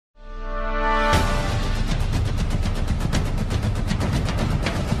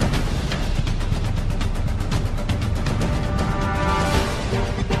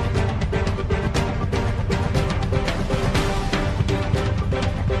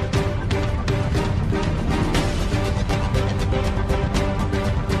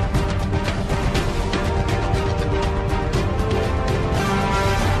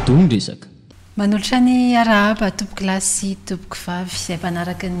Dresaka. Manolotra ny arahaba tompoko lasy tompoko vavy izay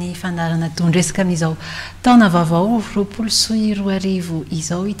mpanaraka ny fandarana Dresaka amin'izao taona vaovao 2024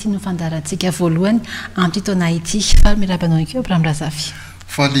 izao ity no fandarantsika voalohany amin'ity taona ity. Fa miarabanao ihany koa Abraham Razafi.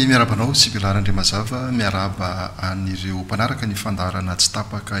 Faly miarabanao sy Belarandre Mazava miaraba anireo mpanaraka ny fandarana tsy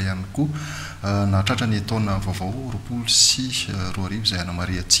tapaka ihany koa nahatratra ny taona vaovao 2024 izay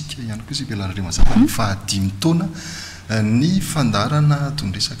anamariantsika ihany koa sy Belarandre Mazava ny fahadimy taona ny fandarana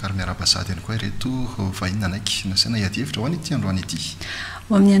Dresaka ary miaraba sady ihany koa ireto vahiny anaiky nasana hiady-hevitra ho any ity androany ity.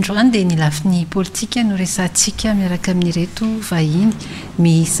 Ho amin'ny androany dia ny lafiny politika no resantsika miaraka amin'ireto vahiny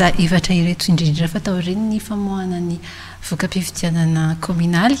miisa efatra ireto indrindra fa tao ireny ny famoahana ny voka-pifidianana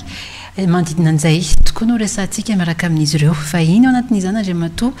kominaly manodidina an'izay tokoa no resantsika miaraka amin'izy ireo vahiny ao anatin'izany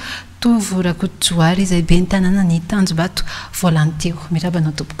Andriamatoa Tovo Rakotojoary izay be ny tanàna ny Tanjobato volany teo.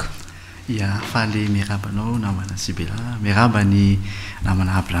 Mirabanao tompoko. Ya, faly mirabanao namana Sibela, miraba ny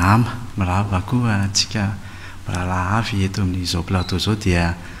namana Abraham, miraba koa antsika mirala avy eto amin'izao plateau zao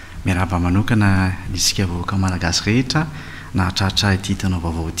dia miraba manokana nisika vahoaka Malagasy rehetra nahatratra ity taona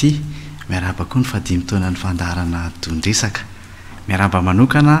vaovao ity. Miraba koa ny fadimy taona ny fandarana Dresaka. Miraba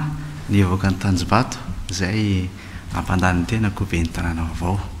manokana ny vahoaka ny Tanjobato izay ampandany tena koa be ny tanàna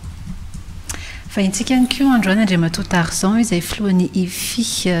vaovao. Fahintsika ihany koa androany Andriamatoa Tarzan izay filohan'ny Ifi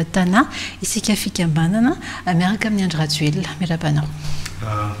Tana isika fikambanana miaraka amin'ny Andry Rajoelina. Mirabanao.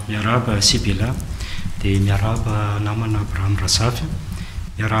 Miaraba Sibela dia miaraba namana Abraham Razafi.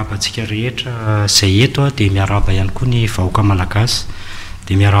 Miaraba antsika rehetra izay eto dia miaraba ihany koa ny vahoaka Malagasy.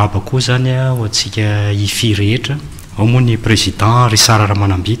 Dia miaraba koa zany ho antsika Ifi rehetra. Ao moa ny président Risara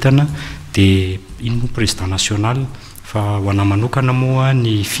Ramanambitana dia iny moa président national. Fa ho ana manokana moa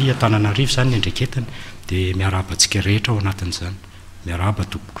ny Ifi Antananarivo zany ny andreketany dia miaraba antsika rehetra ao anatin'izany. Miaraba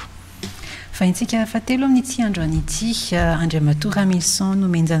tompoko. Fahintsika fatelo amin'ity androany ity Andriamatoa Ramilson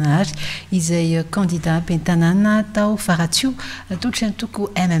Nomenjanahary izay candidat ben'ny tanàna tao Faratsio tolotra ny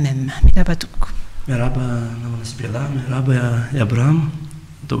toko MMM. Miraba tompoko. Miaraba namana Sibela, miaraba Abraham.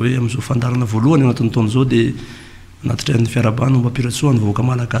 Atao hoe amin'izao fandarana voalohany anatin'ny taona izao dia natitra ny fiarabana mampiratsoa ny vahoaka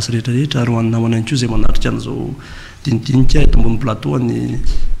Malagasy rehetrarehetra ary ho an'ny namana ihany koa izay manatrika an'izao dinidinika eto ambony plateau ny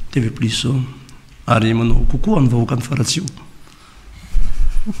TV Plus ary manao kokoa ny vahoaka ny Faratsio.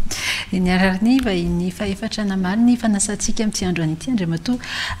 Ny arariny vahiny faefatra namary ny fanasantsika amin'ity androany ity Andriamatoa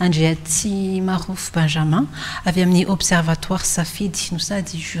Andreatsy Marofo Benjamin avy amin'ny Observatoire Safidy no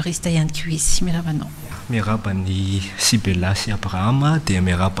sady juriste ihany koa izy. Mirabanao. Miraba ny Sibela sy Abraham dia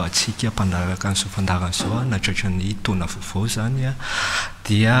miraba antsika mpanaraka an'izao fandarana izao nahatratra ny taona vaovao zany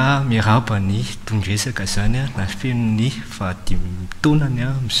dia miraba ny Dresaka zany nafeno ny fahadimy taonany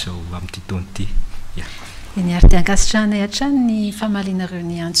amin'izao amin'ity taona ity. Ny ary ankasitrahanay hatrany ny famalinareo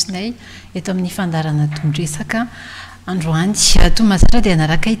ny antsonay eto amin'ny fandarana Dresaka androany toa mazatra dia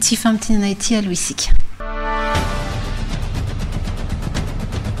anaraka ity famitinana ity aloha isika.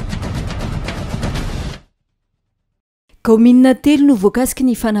 Kaominina telo no voakasiky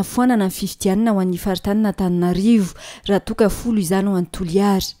ny fanafoanana ny fifidianana ho an'ny faritany Antananarivo raha toka folo izany ho an'ny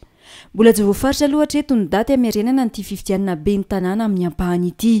Toliary. Mbola tsy voafaritra aloha hatreto ny daty hamerenana nyity fifidianana be ny tanàna amin'ny ampahany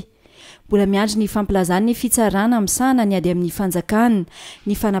ity. Mbola miandry ny fampilazany ny fitsarana amsana ny ady amin'ny fanjakana,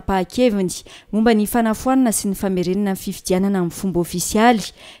 ny fanapahan-keviny, momba ny fanafoanana sy ny famerenana ny fifidianana amin'ny fomba ofisialy,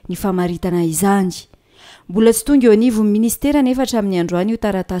 ny famaritana izany. Mbola tsy tonga eo anivon'ny ministera nefa hatramin'ny androany io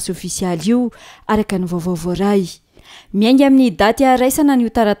taratasy ofisialy io araka ny vaovao voaray. Miainga amin'ny daty araisana ny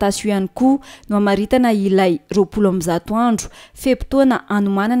taratasy io ihany koa no amaritana ilay 20 andro fepitoana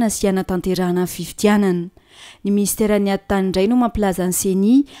anomanana sy anatanterahana fifidianana. Ny ministera ny ady-tany indray no mampilaza ny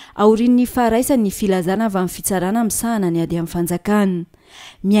seni aorian'ny faraisany ny filazana avy amin'ny fitsarana amsahana ny ady amin'ny fanjakana.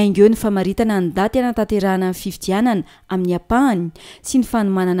 Miainga eo ny famaritana ny daty anatanterahana ny fifidianana amin'ny ampahany sy ny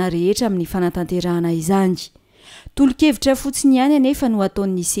fanomanana rehetra amin'ny fanatanterahana izany. Tolo-kevitra fotsiny ihany anefa no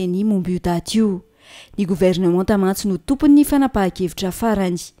ataon'ny seni momba io daty io. Ny gouvernement tamantso no tompony ny fanapahan-kevitra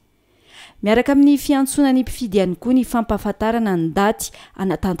farany. Miaraka amin'ny fiantsonany mpifidy koa ny fampahafantarana ny daty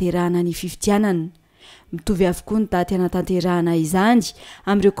anatanterahana ny fifidianana. Mitovy avokoa ny daty anatanterahana izany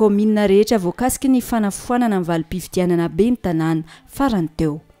amin'ireo kaominina rehetra voakasiky ny fanafoanana ny valim-pifidianana be ny tanàna farany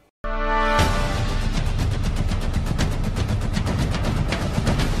teo.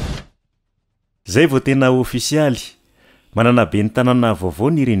 Zay vao tena ofisialy manana be ny tanàna vaovao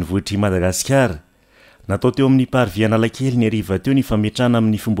ny renivohitry Madagascar. Natao teo amin'ny parviana lakely ny ariva teo ny fametrana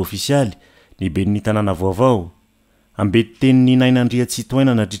amin'ny fomba ofisialy ny be ny tanàna vaovao. Ambety tenin'ny nainandriatsy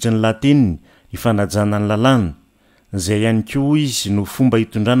toaina nadritra ny lateniny ny fanajana ny lalàna. Izay ihany koa izy no fomba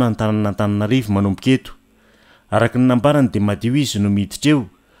hitondrana ny tanàna Antananarivo manomboka eto. Araka ny nambarany dia madio izy no miditra eo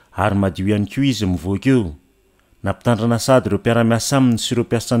ary madio ihany koa izy mivoaka eo. nampitandrana sady ireo mpiara-miasa aminy sy ireo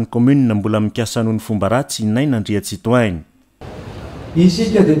mpiasan'ny komuna mbola mikasa noho ny fomba ratsy nay nandriatsitoainy.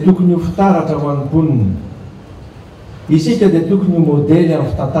 Isika dia tokony ho fitaratra ho an'ny mponina. Isika dia tokony ho modely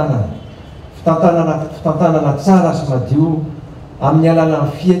amin'ny fitantanana tsara sy madio amin'ny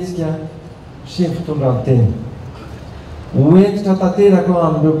alalan'ny fihetsika sy ny fitondran-tena. Hoentitra tanteraka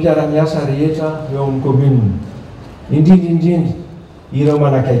amin'ireo mpiara-miasa rehetra eo amin'ny komuna, indrindrindrindra ireo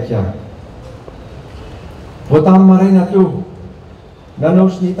manakaiky ahy. Vao tamin'ny maraina teo, nanao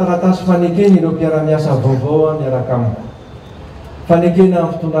sy ny taratasy fanekena ireo mpiara-miasa vaovao miaraka amiko. Fanekena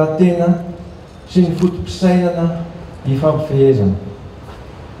amin'ny fitondran-tena sy ny fotom-pisainana ifampifehezana.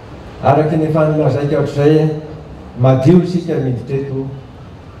 Araka ny efa nilazaiko ohatr'izay, madio isika miditra eto,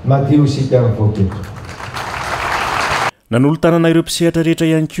 madio isika mivoaka eto. Nanolo-tanana ireo mpisehatra rehetra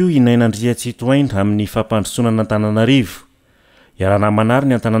ihany koa inay nandriatsitoainy amin'ny fampandrosoana Antananarivo. Iarana manary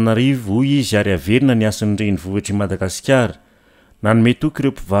ny Antananarivo hoy izy ary averina ny asan'ny renivohitry Madagascar. Nanome toky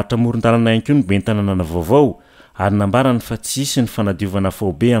ireo mpivarotra amoron-dalana ihany koa ny bentanana vaovao ary nambarany fa tsisy ny fanadiovana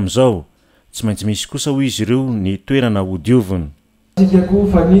fobe amin'izao. Tsy maintsy misy kosa hoy izy ireo ny toerana hodiovina. Isika koa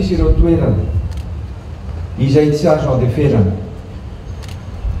fa misy ireo toerana izay tsy azo andeferana.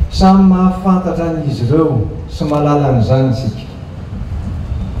 Samy mahafantatra n'izy ireo sy malala an'izany isika.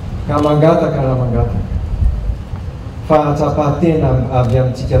 Ka mangataka raha mangataka. Fa atsapa-tena avy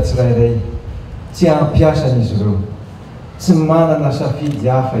amintsika tsirairay, tsy ampiasa n'izy ireo, tsy manana safidy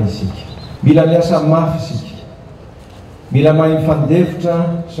hafa isika. Mila miasa mafy isika, mila mahay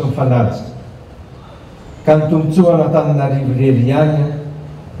mifandefitra sy mifanaja. Ka ny tombotsoana Antananarivo irery ihany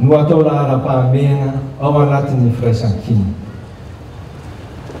no atao laharam-pahamehana ao anatin'ny firaisan-kina.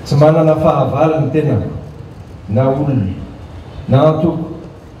 Tsy manana fahavalo ny tenako, na olona, na antoko,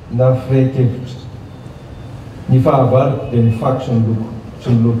 na firaisan-kevitra. Ny fahavaloko dia ny fako sy ny loko sy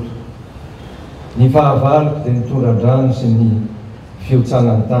ny loto. Ny fahavaloko dia ny tondradrano sy ny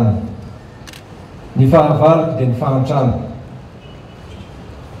fiotsanan'ny tany. Ny fahavaloko dia ny fahantrano.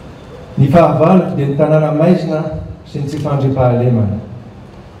 Ny fahavaloko dia ny tanàna maizina sy ny tsy fandriam-pahalemana.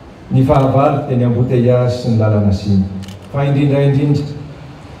 Ny fahavaloko dia ny embouteillage sy ny lalana siny. Fa indrindra,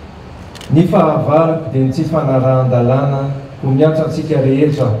 ny fahavaloko dia ny tsy fanarahan-dalàna ho miantsa-ntsika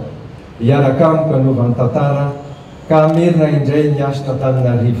rehetra hiaraka amiko hanovan'ny tantara ka amerina indray ny asina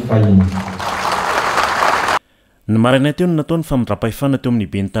Antananarivo fahiny. Ny maraina teo no nataony famindra-pahefana teo amin'ny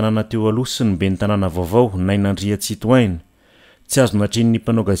ben'ny tanàna teo aloha sy ny ben'ny tanàna vaovao nay nandriatsitoainy. Tsy azo natrin'ny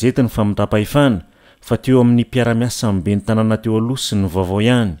mpanao gazety ny famindra-pahefana fa teo amin'ny mpiara-miasa amin'ny ben'ny tanàna teo aloha sy ny vaovao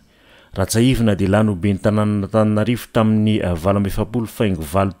ihany. Ratsaivina dia lany ho ben'ny tanàna Antananarivo tamin'ny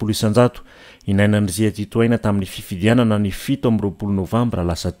 27,20 inay nandriatsitoaina tamin'ny fifidianana ny 7 Novambra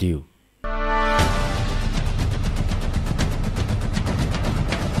lasa teo.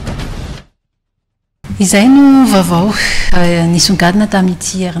 Izay no vaovao nisongadina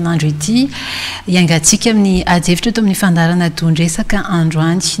tamin'ity herinandro ity iangatsika amin'ny adihevitra eto amin'ny fandarana Dresaka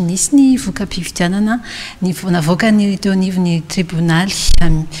androany nisy ny voka-pifidianana ny navoaka ny teo anivon'ny tribonaly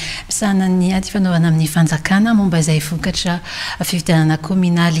misahana ny ady fanaovana amin'ny fanjakana momba izay vokatra fifidianana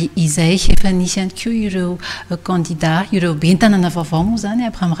kominaly izay efa nisy ihany koa ireo kandida ireo bentanana vaovao moa zany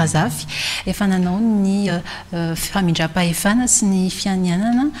Abraham Razafy efa nanao ny famindra-pahefana sy ny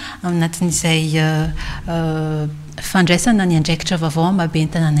fianianana anatin'izay fandraisana ny andraikitra vaovao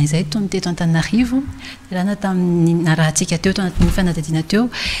amabentanana izay toy ny teto Antananarivo rana tamin'ny narahantsika teo tao anatin'ny fanadadiana teo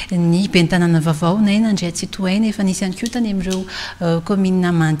ny bentanana vaovao nay nandriatsitoaina efa nisy ihany koa tany amin'ireo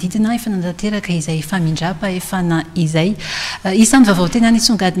komina manodidina efa nantanteraka izay famindra-pahefana izay isan'ny vaovao tena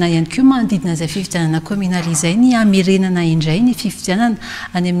nisongadina ihany koa manodidina izay fifidianana kominaly izay ny amerenana indray ny fifidianana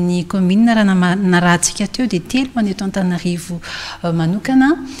any amin'ny komina raha narahantsika teo dia 3 ho any eto Antananarivo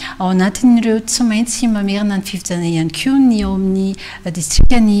manokana ao anatin'ireo tsy maintsy mamerina ny fifidianana ihany koa ny ao amin'ny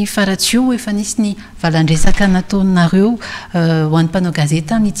distrika ny Faratsio efa nisy ny valandresaka nataonareo ho an'ny mpanao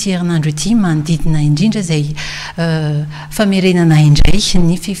gazeta amin'ity herinandro ity manodidina indrindra izay famerenana indray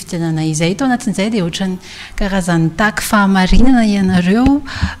ny fifidianana izay tao anatin'izay dia ohatran'ny karazan'ny taky fahamarinana ianareo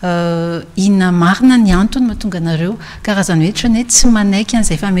inona marina ny antony mahatonga anareo karazany hoe ohatran'ny hoe tsy manaiky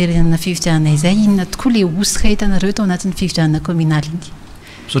an'izay famerenana fifidianana izay inona tokoa le osika hitanareo tao anatin'ny fifidianana kominaly iny.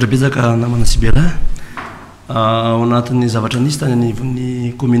 Misaotra betsaka namana Sibela ao anatin'ny zavatra nisy tany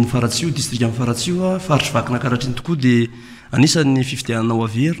anivon'ny kominy Faratsio distrika amin'ny Faratsio faritry vakina karahatriny tokoa dia anisan'ny fifidianana ho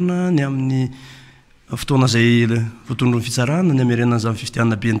averina ny amin'ny fotoana izay voatondron'ny fitsarana ny amerenana izany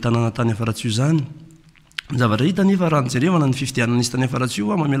fifidianana be ny tanàna tany Faratsio zany. Ny zavatra hita nefa raha nijerevana ny fifidianana nisy tany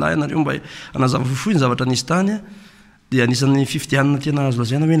Faratsio mamela ianareo mba hanazava fohifohy ny zavatra nisy tany dia anisan'ny fifidianana tena azo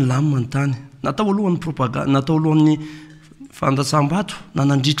lazaina hoe ny lamina ny tany natao alohan'ny propaganda natao alohan'ny fandatsam-bato na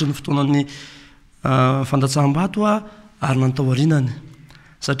nandritra ny fotoanan'ny fandatsaham-bato a ary nantaoarinany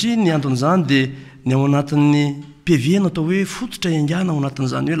satria ny anton'izany dia ny ao anatin'ny PV no atao hoe fototra iangana ao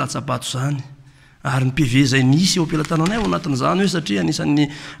anatin'izany hoe latsabato zany ary ny PV zay nisy eo ampilatananay ao anatin'izany hoe satria anisan'ny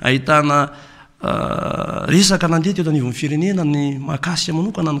ahitana resaka nandeha teo tanivon'ny firenena ny mahakasika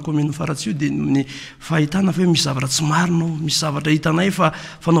manokana ny commune Faratsio dia ny fahitana fa hoe misy zavatra tsy marina misy zavatra hitanay fa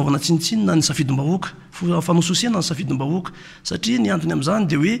fanaovana tsinitsinina ny safidim-bahoaka fanososiana ny safidim-bahoaka satria ny antony amin'izany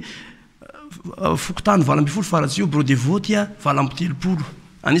dia hoe fokotany valam-bifolo Faratsio brodevotia valam-pitelopolo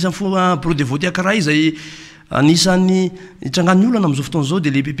anisan'ny brodevotia karaha izay anisan'ny itrangan'ny olana amin'izao fotoana izao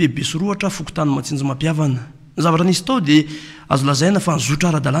dia le PP Besoroatra fokotany matsinjo mampiavana ny zavatra nisy tao dia azo lazaina fa nizotra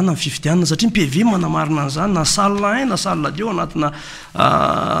ara-dalàna ny fifidianana satria ny PV manamarina an'izany na salina na salina dio anatina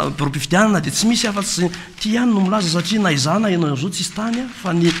boropifidianana dia tsy misy afa-tsy ty ihany no milaza satria na izana ianao zao tsisy tany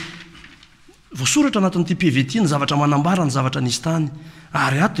fa ny voasoratra anatin'ity PV ty ny zavatra manambara ny zavatra nisy tany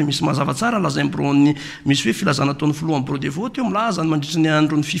ary ato dia misy mazava tsara lazay mbron'ny misy hoe filazana taon'ny filohan'ny brodevote eo milaza ny mandritra ny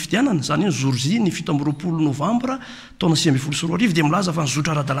andron'ny fifidianana zany hoe jour-J ny 17 novambra taona 2024 dia milaza fa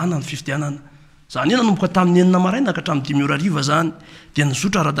nizotra ara-dalàna ny fifidianana zany io nanomboka tamin'ny 9 maraina ka hatramin'ny 5 ora hariva zany dia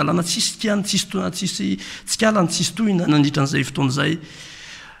nizotra ara-dalàna tsisy tiany tsisy tsikalany tsisy tohina nandritra n'izay fotoana izay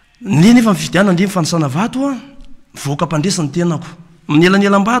ny nefa mifidianana ndre mifanasana vato a voaka mpandresany tenako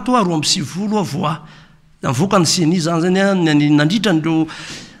minelanyelam-bato a 20 voa voaka ny CNI zany zany nandritra nireo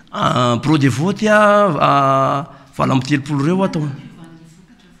brodevote valam-pitelopolo reo atao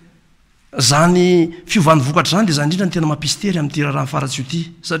zany fiovan'ny vokatra zany dia zany indrindra ny tena mampistery amin'ity raha Faratsio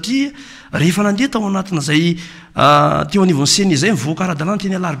ity satria rehefa nandeha tao anatina zay teo anivon'ny CNI zay mivoaka ara-dalàna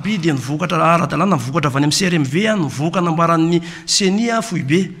teny alarbi dia nivokatra ara-dalàna mivokatra avy any amin'ny CRMV nivoaka nambaran'ny CNI fohy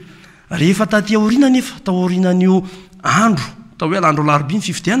be rehefa taty aorina nefa tao aorinan'io andro tao hoe alandro alarbi ny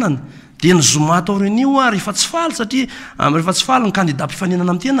fifidianana dia ny zoma tao ren'io rehefa tsy faly satria rehefa tsy faly ny candidat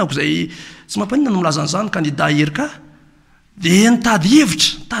mpifanenana amin'ny tenako zay tsy mampanina no milazan'izany candidat erika dia nitady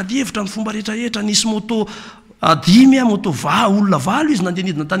hevitra ny fomba rehetrarehetra nisy moto 5 moto olona 8 izy nandeha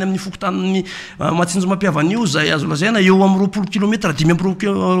nidina tany amin'ny fokotan'ny matsinjo mampiavan'io zay azo lazaina eo amin'ny 20 kilometra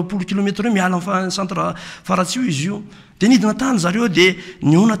 5 kilometra eo miala amin'ny centre Faratsio izy io dia nidina tany zareo dia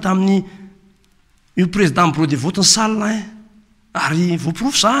niona tamin'ny io président brodevote ny salina ary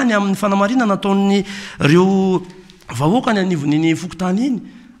voapirofo zany amin'ny fanamarina nataon'ny reo vahoaka ny anivon'iny fokotany iny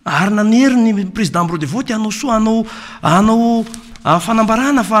ary nanery ny président brodevote hanao soa hanao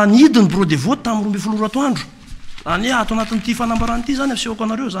fanambarana fa nidiny brodevote tamin'ny 12 atoandro zany ato anatin'ity fanambarana ity zany amsehoko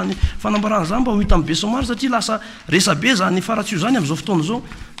anareo zany fanambarana zany mba ho hita amin'ny be somary satria lasa resa be zany Faratsio zany amin'izao fotoana zao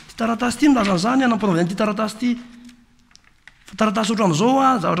ty taratasy ty milazan'izany anampanaovana ty taratasy ty taratasy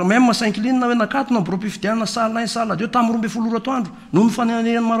ohatran'izao zavatra même 5 ligne hoe nakatona boropifidianana salina dio tamin'ny 12 atoandro noho ny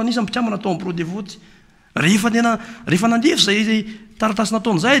faneren'ny maro anisa mpitiamana atao amin'ny brodevote rehefa nandefa zay taratasy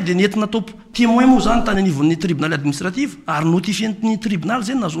nataony zay dia nentina atao témoin moa zany tany anivon'ny tribunal administrative ary notifien'ny tribunal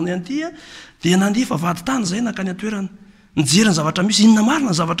zay nazony an'ity dia nandefa vady tany zay nakany atoerana nijeriny zavatra misy inona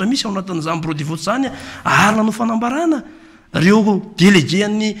marina zavatra misy ao anatin'izany brodevote zany ary nanao fanambarana reo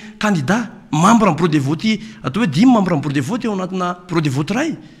délégué-n'ny candidat membre brodevote atao hoe 5 membre brodevote eo anatina brodevote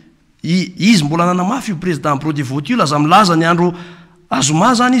ray izy mbola nanamafy io président brodevote io laza milaza ny andro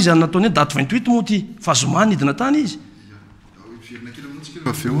azoma zany izy nataony hoe date 28 moa ty fa azoma nidina tany izy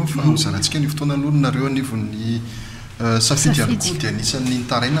aveo fa mizaratsika ny fotoanan'olonareo anivon'ny safidy ihany koa dia anisan'ny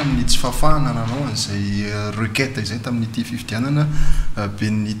nitaraina amin'ny tsy fahafahana nanao an'izay requête izay tamin'ity fifidianana be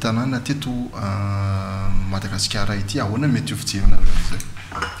ny tanàna teto Madagascar ity ahoana mety ho fijerynareo izay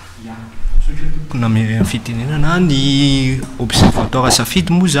na fitenenana ny observatoire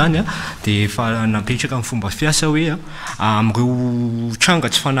safidy moa zany dia efa napetraka amin'ny fomba fiasa hoe amin'ireo tranga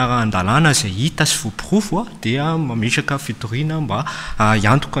tsy fanarahan-dalàna zay hita sy voapirofo dia mametraka fitoriana mba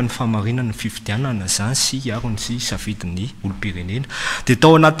hiantoka ny famarinana ny fifidianana zany sy hiarony sy safidin'ny olom-pirenena dia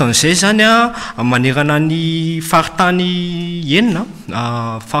tao anatin'izay zany manerana ny faritany enina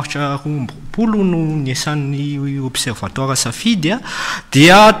faritra 20 no niesan'ny observatoire safidy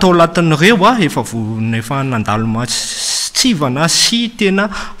dia tao latin'ireo efa nandalo matsivana sy tena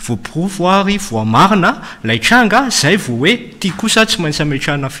voapirofo ary voamarina lay tranga zay vo hoe ty kosa tsy maintsy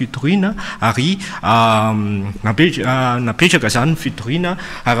ametrahana fitoriana ary napetraka zany ny fitoriana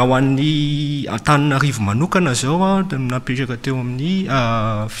ary ho an'ny Antananarivo manokana zao napetraka teo amin'ny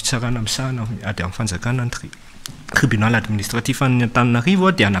fitsarana misahana ady amin'ny fanjakana ny tribunal administratif any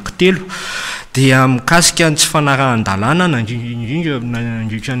Antananarivo dia anankitelo dia mikasika ny tsy fanarahan-dalàna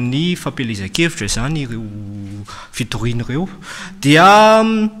nandritra ny fampelezan-kevitra zany ireo fitoriana ireo dia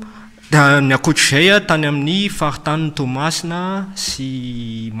Ny akoatr'izay tany amin'ny faritany Tomasina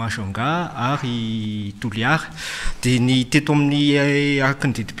sy Majunga ary Toliara dia ny teto amin'ny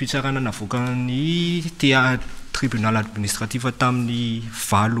araky ny didim-pitsarana navoakan'ny tribunal administratif tamin'ny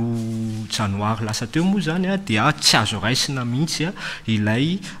 8 janoary lasa teo moa zany dia tsy azo raisina mihitsy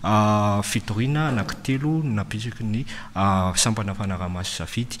ilay fitoriana anankitelo napisaky ny sampana fanaramaso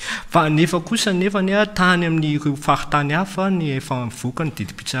safidy fa nefa kosa nefany tany amin'ny ireo faritany hafa ny efa mivoaka ny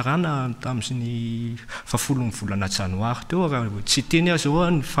didim-pitsarana tamin'ny 10 volana janoary teo raha tsy teny zao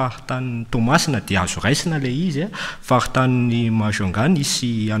ny faritany Tomasina dia azo raisina ilay izy faritany Majunga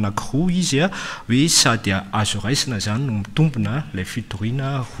nisy anankiroa izy hoe sady azo raisina zany no mitombona ilay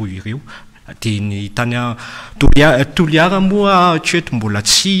fitoriana roa ireo dia ny tany Toliara moa treto mbola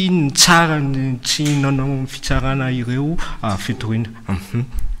tsy tsara tsy nanao fitsarana ireo fitoriana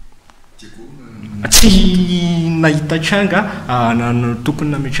tsy nahita tranga tokony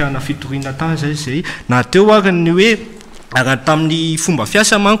nametrahana fitoriana tany zay na teo ary ny hoe raha tamin'ny fomba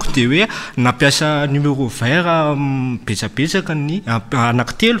fiasa manko dia hoe nampiasa numéro vert betsabetsaka ny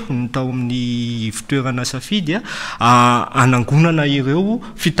anankitelo ny tao amin'ny fitoerana safidy anangonana ireo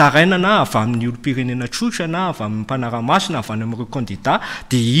fitarainana avy amin'ny olo-pirenena tsotra na avy amin'ny mpanara-maso na avy any amin'ireo candidat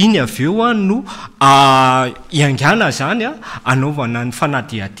dia iny avy eo no iangana zany anaovana ny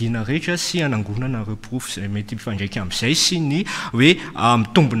fanadiadiana rehetra sy anangonana ireo profy izay mety mifandraika amin'izay sy ny hoe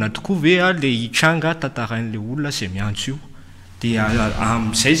mitombona tokoa hoe le hitranga tantarain'ilay olona izay miantso io dia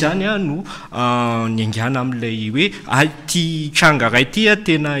amin'izay zany no niangana amin'ilay hoe ty tranga ray ty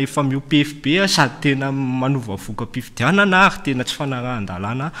tena efa miopefy be sady tena manova voka-pifidianana ary tena tsy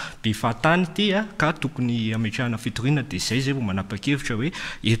fanarahan-dalàna be fahatany ty ka tokony ametrahana fitoriana dia izay zay vao manapa-kevitra hoe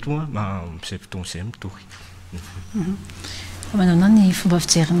eto izay fotoana izay mitory. Manao ny fomba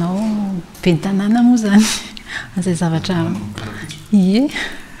fijerinao be ny tanàna moa zany izay zavatra ie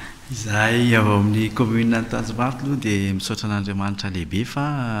izahay avy amin'ny commune Tanjombato aloha dia misaotra an'Andriamanitra lehibe fa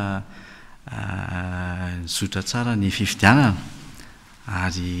nizotra tsara ny fifidianana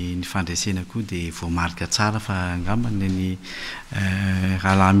ary ny fandraisana koa dia voamarika tsara fa angambany ny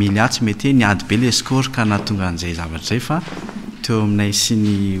rahalahy miliatsy mety niady be le score ka nahatonga an'izay zavatra izay fa teo aminay sy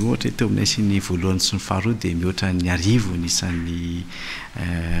ny ohatra teo aminay sy ny voalohany sy ny faharoa dia mihoatra ny arivo nisan'ny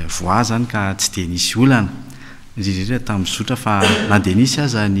voix zany ka tsy dia nisy olana indrindrindra tamin'ny zotra fa na dia nisy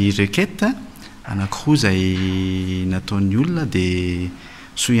aza ny requête anankiroa izay nataon'ny olona dia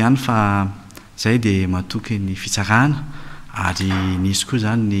soa ihany fa izay dia matoky ny fitsarana ary nisy koa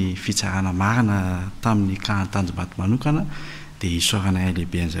zany ny fitsarana marina tamin'ny Tanjombato manokana dia isoarana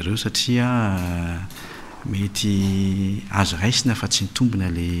lehibe an'zareo satria mety azo raisina fa tsy nitombona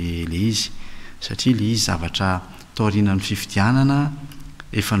le izy satria le izy zavatra taorianan'ny fifidianana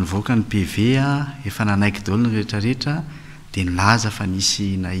efa nivoaka ny PV efa nanaiky daholo ny rehetrarehetra dia nilaza fa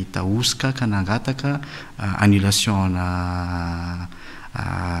nisy nahita osika ka nangataka annulation na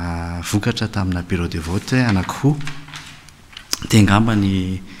vokatra tamina bureau de vote anankiroa dia angamba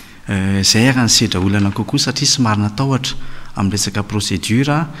ny zay raha ny sedra olana kokoa satria sy marina tahotra amin'ny resaka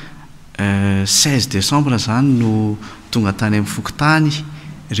procédure 16 décembre zany no tonga tany amin'ny fokotany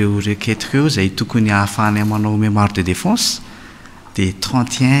ireo requête ireo izay tokony ahafahany manao mémoire de défense dia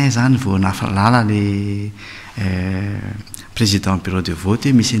 31 zany vao nafalala le président bureau de vote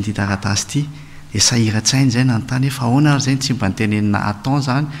misy an'ity taratasy ity dia sahira-tsainy zay nanontany hoe fa ahoana ary zay tsy mba nitenenina attemps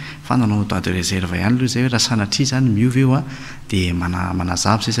zany fa nanao droit de réserve ihany aloha zay hoe raha sanatria zany miova eo dia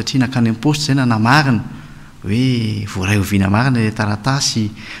manazava zay satria nakany am-poste zay nanamarina hoe voaray oviana marina le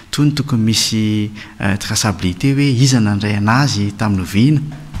taratasy toy ny tokony misy traçabilité hoe iza nandray anazy tamin'ny oviana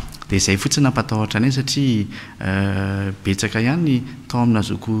dia izay fotsiny nampatahotra anay satria betsaka ihany tao amina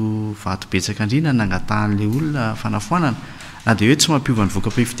zoko vato betsaka andrina nangatahan'ilay olona fanafoanana na dia hoe tsy mampiova ny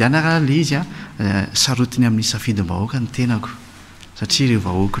voka-pifidiana raha le izy sarotiny amin'ny safidim-bahoaka ny tenako satria ireo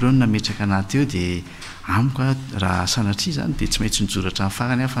vahoaka ireo no nametraka anaty eo dia amiko raha sanatria zany dia tsy maintsy nijoratra amin'ny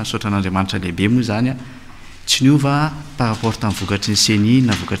farany fa nisaotra an'Andriamanitra lehibe moa zany tsy niova par rapport tamin'ny vokatry ny CENI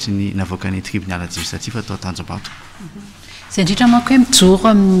navoakan'ny tribunal administratif atao Tanjombato. Izay indrindra manko hoe mijoro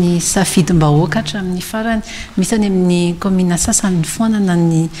amin'ny safidim-bahoaka hatramin'ny farany misy any amin'ny commune sasany foanana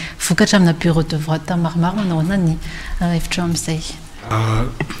ny vokatra amina bureau de vote maromaro manahoana ny hevitra amin'izay.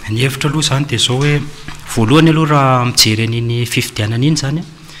 Ny hevitra aloha zany dia zao hoe voalohany aloha raha mijery an'iny fifidianana iny zany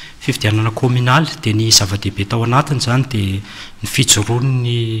fifidianana communal dia ny zava-dehibe tao anatiny zany dia ny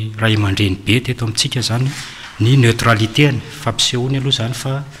fijoroan'ny ray aman-dreny be teto amintsika zany ny neutralité fampisehoany aloha zany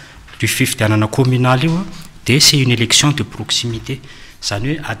fa io fifidianana communal io dia c'est une élection de proximité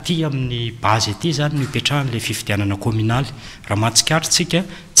zany hoe aty amin'ny base aty zany no ipetrahan'ilay fifidianana communal raha mahatsikaritra tsika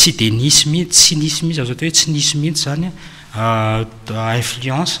tsy dia nisy mihitsy tsy nisy mihitsy azo atao hoe tsy nisy mihitsy zany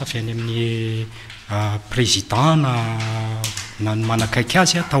influence avy any amin'ny président na manakaiky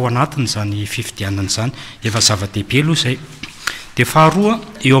azy tao anatiny zany fifidianana zany efa zava-dehibe aloha zay. Dia faharoa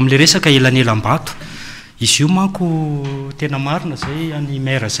eo amin'le resaka elanelam-bato, izy io manko tena marina zay any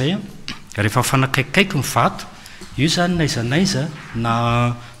maire zay rehefa fanakaikikaiky ny vato io zany naiza naiza na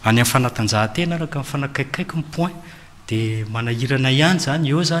any amin'ny fanatanjahantena araka ny fanakaikikaiky ny point dia manahirana ihany zany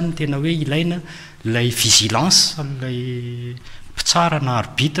eo zany tena hoe ilaina ilay vigilance ilay mpitsara na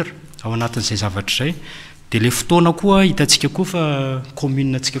arbitre ao anatin'izay zavatra izay. Dia le fotoana koa hitantsika koa fa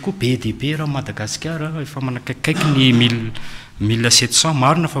commune antsika koa be dia be raha Madagascar efa manakaikikaiky ny 1700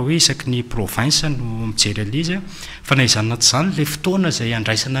 marina fa hoe isaky ny province no mijery alizy fa na izany naty izany le fotoana izay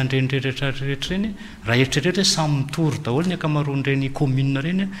andraisana an'ireny rehetrarehetra reny raha eritreretra samy mitory daholo ny akamaroan'ireny commune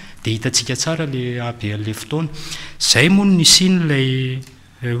reny dia hitantsika tsara le abe an'le fotoana zay moa ny siny ilay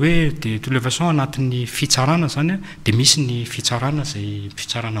hoe de toute façon anatin'ny fitsarana zany dia misy ny fitsarana zay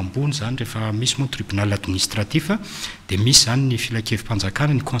fitsarana ambony zany rehefa misy moa tribunal administratif dia misy zany ny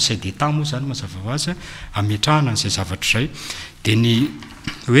filakevim-panjakana ny conseil d'état moa zany mazava ho azy ametrahana an'izay zavatra izay. Dia ny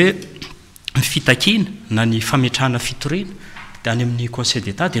hoe fitakiana na ny fametrahana fitorena dia any amin'ny conseil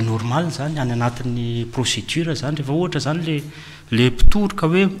d'état dia normal zany any anatin'ny procédure zany rehefa ohatra zany le mpitory ka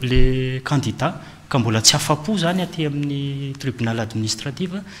hoe le candidat ka mbola tsy afa-po zany aty amin'ny tribunal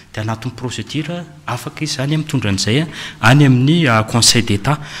administratif dia anatin'ny procédure afaka izy zany mitondra an'izay any amin'ny conseil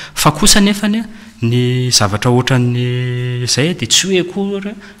d'état. Fa kosa nefany ny zavatra ohatran'ny zay dia tsy hoe koa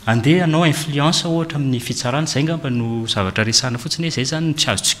andeha anao influence ohatra amin'ny fitsarana zay ngamba no zavatra resana fotsiny hoe zay zany tsy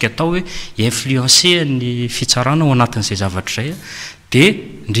azotsika atao hoe influencer ny fitsarana ao anatin'izay zavatra izay dia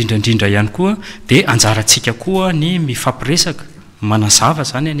indrindrandrindra ihany koa dia anjarantsika koa ny mifampiresaka manazava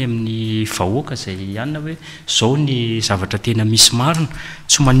zany any amin'ny vahoaka zay ihany hoe zao ny zavatra tena misy marina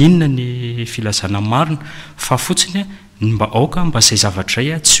tsy maninona ny filazana marina fa fotsiny mba aoka mba zay zavatra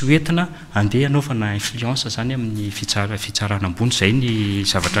izay tsy hoentina andeha anaovana influence zany amin'ny fitsarana ambony zay ny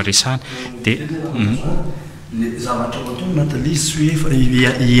zavatra resana. Dia ny zavatra atao anatin'ilay izy hoe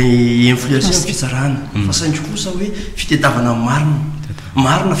influencer ny fitsarana fa saingy kosa hoe fitediavana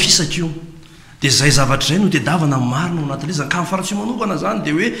marina fisaka io dia zay zavatra izay no tediavana marina ao anatin'ilay izy ka mifaratsy manokana zany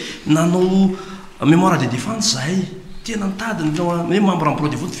dia hoe nanao mémoire de défense zahay tena nitadiny hoe membre en bureau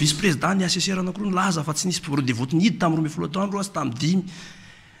de vote vice président ny assesseur anankiroa nilaza fa tsy nisy bureau de vote nihidy tamin'ny 12 asy tamin'ny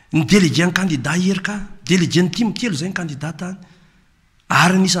 5 ny délégué ny candidat herika délégué ny time telo zay ny candidat tany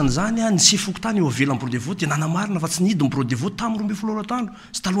ary nisan'izany ny sifoko tany eo avelany bureau de vote dia nanamarina fa tsy nihidy ny bureau de vote tamin'ny 12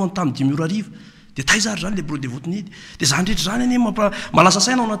 sy talohany tamin'ny 5 ariva dia taizary zany le bureau de vote nihidy dia zany rehetra zany any malasa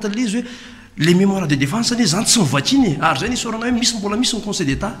saina ao anatin'ilay izy hoe les mémoires de défense any zany tsy mivakiny ary zay nisy orana hoe misy mbola misy ny conseil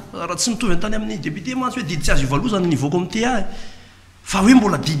d'état raha tsy mitovy antany amin'ny député mantsy hoe didy tsy azo ivalozana ny niveau comité fa hoe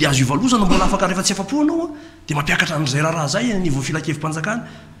mbola didy azo ivalozana mbola afaka rehefa tsy afa-po anao dia mampiakatra an'izay raha zay niveau filakevim-panjakana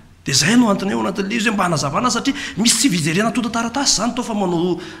dia zay no antony ao anatin'ilay izy hoe mba hanazavana satria misy tsy vijerena tota taratasy zany tao fa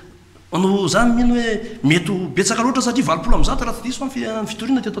manao zany mino hoe mety betsaka loatra satria 20% raha tsy diso ny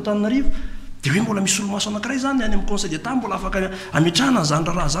fitoriana teto Antananarivo dia hoe mbola misy olo-maso anankiray zany any amin'ny conseil d'état mbola afaka ametrahana zany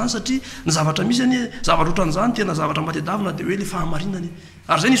raha zany satria ny zavatra misy any zavatra ohatran'izany tena zavatra matedavina dia hoe le fahamarinany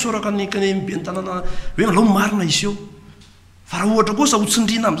ary zay nisoraka ny mibeny tanàna hoe lao marina izy eo fa raha ohatra kosa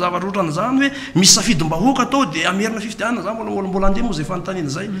hotsindrina amin'ny zavatra ohatran'izany hoe misy safidim-bahoaka atao dia amerina fifidianana zany mbola andeha moa zay fanontaniana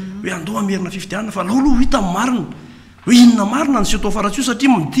zay hoe andao amerina fifidianana fa lao aloha hita marina hoe inona marina ny sy atao faratsio satria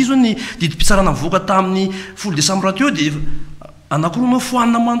mity zao ny didim-pitsarana mivoaka tamin'ny 10 décembre teo dia anankiroa moa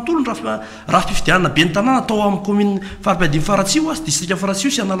fohanina manontolo raha fifidianana be ny tanàna atao amin'ny commune faripiadimy faratsio asy distrika faratsio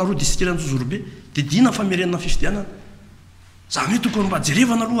sy analaroa distrika Antsozorobe dia dina famerenana fifidianana zany hoe tokony mba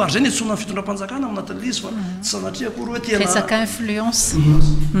jerevana aloha ary zay ny etsona ny fitondram-panjakana amin'anatin'ilay izy fa tsy sanatria akory hoe tena resaka influence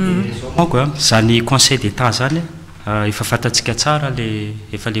moko zany conseil d'état zany efa fantatsika tsara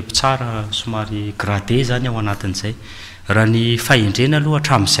efa le mpitsara somary gradé zany ao anatin'izay raha ny fahendrena aloha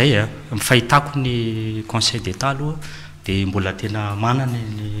hatramin'izay mifahitako ny conseil d'état aloha dia mbola tena manana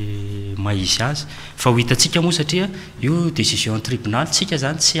ny maizy azy fa ho hitantsika moa satria io décision tribunal tsika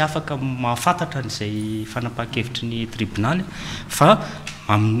zany tsy afaka mahafantatra n'izay fanapahan-kevitry ny tribunal fa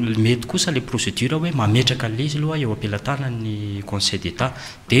mety kosa le procédure hoe mametraka an'ilay izy aloha eo ampelantanany conseil d'état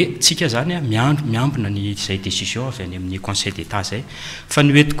dia tsika zany miambina ny izay décision avy any amin'ny conseil d'état zay fa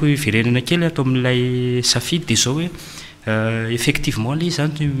ny hoentiko iverenana kely atao amin'ilay safidy dia zao hoe effectivement le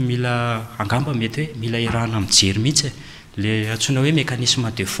zany mila angamba mety hoe mila irahana mijery mihitsy le antsoina hoe mécanisme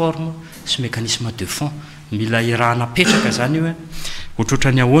de forme sy mécanisme de fond mila irahana petraka zany hoe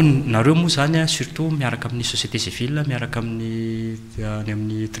ohatrohatra ny ahoany nareo moa zany surtout miaraka amin'ny société civile miaraka amin'ny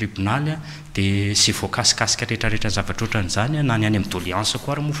amin'ny tribunal dia sy voakasikasika rehetrarehetra zavatra ohatran'izany na ny any amin'ny doléance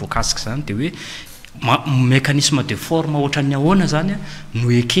koa ary moa voakasika zany dia hoe mécanisme de forme ohatran'ny ahoana zany a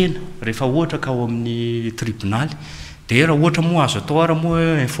no ekena rehefa ohatra ka ao amin'ny tribunaly dia raha ohatra moa azo atao raha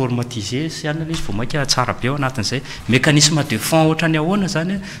moa informatisé sy alina le izy vao mainka tsara be ao anatin'izay mécanisme de fond ohatran'ny ahoana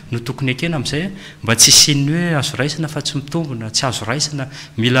zany no tokony ekena amin'izay mba tsy siny hoe azo raisina fa tsy mitombona tsy azo raisina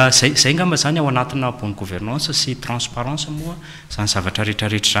mila zay ngamba zany ao anatina bonne gouvernance sy transparence moa zany zavatra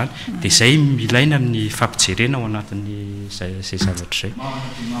rehetrarehetra zany dia zay ilaina amin'ny fampijerena ao anatin'ny zay zavatra zay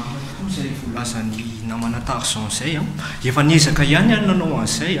zay volazany namana tarzan zay efa niezaka ihany nanao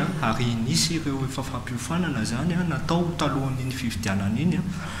an'izay ary nisy ireo efa fampiofanana zany natao talohan'iny fifidianana iny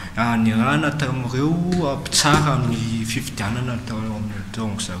nirahana tamin'ireo mpitsara amin'ny fifidianana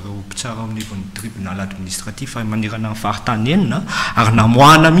taongo zareo mpitsara amin'ny nivon'ny tribunal administratif manirana ny faritany enina ary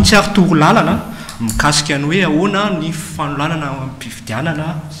namoahana mihitsy ary toro lalana mikasika ny hoe ahoana ny fanolanana mpifidianana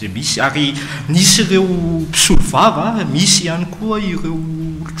zay misy ary nisy ireo mpisolo vava misy ihany koa ireo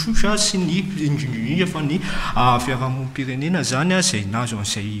olotsotra sy ny indrindrindrindra fa ny fiarahamonim-pirenena zany zay nazo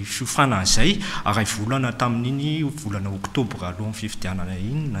an'izay fiofana zay ary volana tamin'iny volana oktobra alohan'ny fifidianana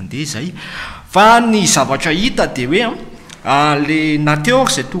iny nandeha zay fa ny zavatra hita dia hoe le nateo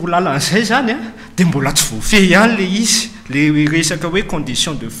zay toro lalan'izay zany dia mbola tsy voafehy ihany le izy le resaka hoe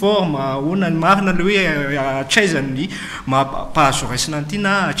condition de forme ona ny marina le hoe atraizany mampahazo raisina an'ity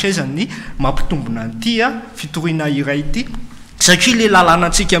na atraizany mampitombona an'ity fitoriana iray ity satria le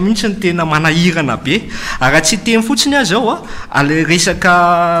lalànantsika mihitsy ny tena manahirana be ary tsy teny fotsiny azao le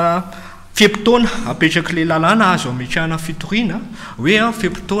resaka fepitaona apetraka le lalàna azo ametrahana fitoriana hoe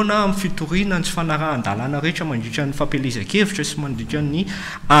fepitaona amin'ny fitoriana ny tsy fanarahan-dalàna rehetra mandritra ny fampelezan-kevitra sy mandritra ny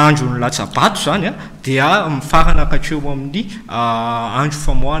andro ny latsabato zany dia mifarana katreo amin'ny andro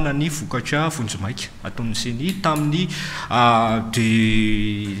famoahana ny vokatra vonjomaika ataon'ny seny tamin'ny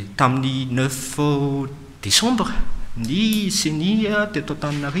 9 décembre ny seny teto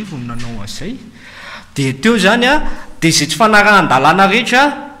Antananarivo no nanao an'izay dia teo zany dia zay tsy fanarahan-dalàna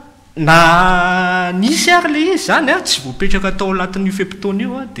rehetra na nisy ary le izy zany tsy voapetraka tao anatin'io fepitaona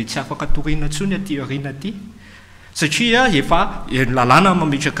io dia tsy afaka toriana ntsony aty ariana aty satria efa lalàna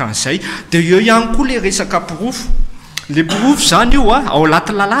mametraka an'izay dia eo ihany koa le resaka pirofo le pirofo zany io ao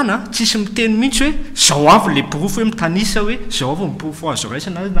anaty lalàna tsisy miteny mihitsy hoe zao avy le pirofo hoe mitanisa hoe zao avy ny pirofo azo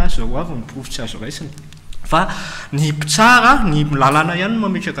raisina na zao avy ny pirofo tsy azo raisina fa ny mpitsara ny lalàna ihany no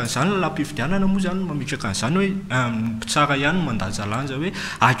mametraka an'izany lalam-pifidianana moa zany no mametraka an'izany hoe mpitsara ihany no mandanjalanja hoe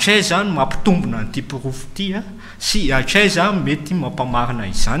atraiza no mampitombona an'ity pirofo ity sy atraiza mety mampamarina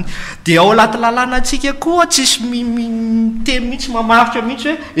izany dia ao anaty lalàna antsika koa tsisy miteny mihitsy mamaritra mihitsy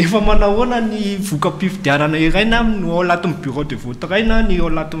hoe efa manahoana ny voka-pifidianana iray na no ao anatin'ny bureau de vote iray na ny ao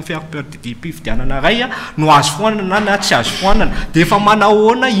anatin'ny fiara-pifidianana iray no azo foanana na tsy azo foanana dia efa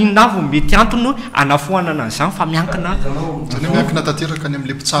manahoana inona avy mety antony anafoanana zany fa miankina zany miankina tanteraka any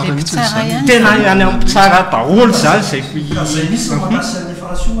amin'le mpitsara mihitsy zany tena any amin'ny mpitsara daholo zany zay misy manasy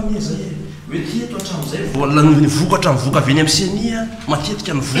faration zay hoe tieto hatram'izay voalany vokatra mivoaka avy eny amin'ny senia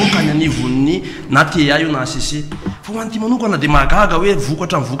matetika ny voaka ny anivon'ny na tea io na ACC fa hoan'ity manokana dia mahagaga hoe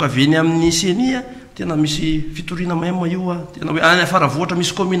vokatra mivoaka avy eny amin'ny senia tena misy fitoriana mema io tena hoe any afara voatra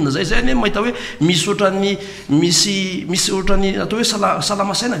misy commune zay zay mahita hoe misy ohatrany misy ohatrany atao hoe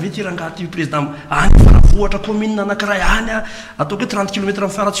salamasaina ve ty rangaty président any afara voatra commune anankiray any ataoko hoe 30 km amin'ny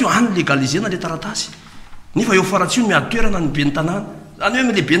faratsio any légalisena le taratasy nefa eo faratsio miady toerana ny be ny tanàna zany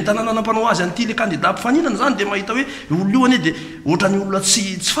hoe lehibe ny tanàna nampanao azy an'ity le candidat mpifaninana zany dia mahita hoe ololohany dia ohatrany olona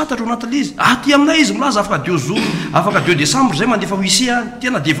tsy fantatra ao anatin'le izy aty aminay izy milaza afaka 2 jours afaka 2 décembre zay mandefa huissier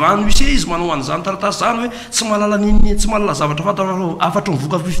tena devant huissier izy manao an'izany taratasy zany hoe tsy mahalala niny tsy mahalala zavatra fantatra afatra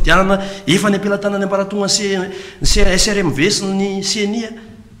mivoaka fifidianana efa ny ampelantanany ambaratonga SRMV sy ny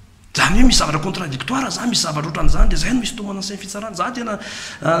CNI zany hoe misy zavatra contradictoire zany misy zavatra ohatran'izany dia zay no misy tomana sainy fitsarana za tena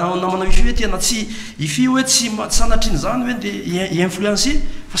namana ify hoe tena tsy ify hoe tsy sanatriny zany hoe dia influencer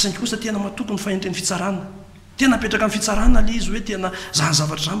fa saingy kosa tena matoko ny fahentreny fitsarana tena apetraka amin'ny fitsarana le izy hoe tena zany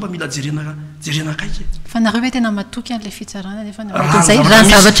zavatra zany mba mila jerena akaiky fa nareo hoe tena matoky an'le fitsarana nefa zay raha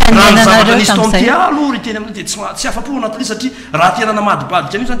zavatra nisy tompialo ry teny amin'y dia tsy afa-po anatin'le satria raha tena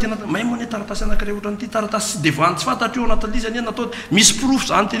namadibadika an'io zany tena maimone taratasy anankiray ohatran'ity taratasy sy devant tsy fantatry eo anatin'le izy any natao misy pirofo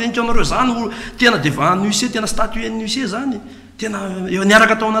zany teneniko anareo zany tena devant ny huissier tena statuen'ny huissier zany tena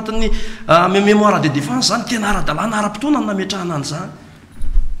niaraka atao anatin'ny mémoire de défense zany tena ara-dalàna ara-potoana ny nametrahana an'izany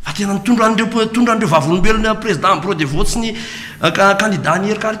fa tena nitondra an'ireo vavolombelona président bureau de vote sy ny candidat ny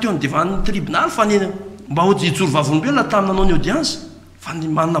herikary teo ny devant ny tribunal fa mba hijoro vavolombelona tamin'ny nanao ny audience fa ny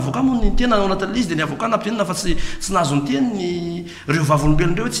manana avocat moa ny tena ao anatin'le izy dia ny avocat nampitenina fa tsy nazo ny teny reo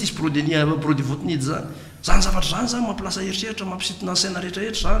vavolombelona reo hoe tsy isy bureau de vote nidy zany zany zavatra zany zany mampialasa heritreritra mampisitona ny saina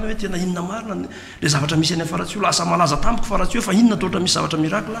rehetrarehetra zany hoe tena inona marina le zavatra misy any afaratsio lasa malaza tampoka faratsio fa inona toatra misy zavatra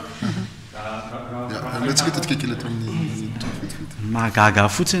miracle mahagaga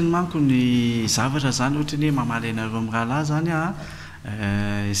fotsiny manko ny zavatra zany ohatra ny hoe mamaly anareo amin'ny rahalahy zany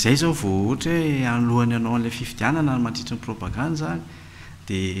izay zao vo ohatra hoe anolohany anao an'ilay fifidianana mandritra ny propagande zany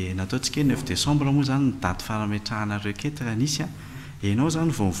dia nataontsika hoe 9 décembre moa zany ny daty farametrahana requête raha nisy ianao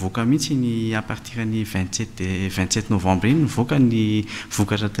zany vao mivoaka mihitsy ny à partir ny 27 novembre iny mivoaka ny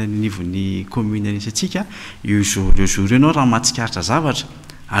vokatra tanivon'ny commune anisy atsika io jour ianao raha mahatsikaritra zavatra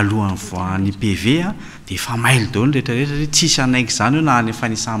alohan'ny voan'ny PV dia efa maily daholo rehetrarehetra tsisy anaiky zany io na any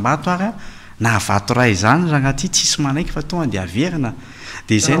fanisam-bato ary na vato ray zany raha anaty tsisy manaiky fa tonga dia averina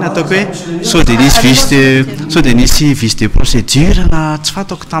dia izay nataoko hoe sao de nisy vice de procédure na tsy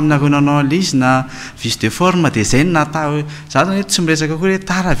fatako taminareo nanao an'ilay izy na vice de forme dia izay no natao za zany hoe tsy miresaka koa hoe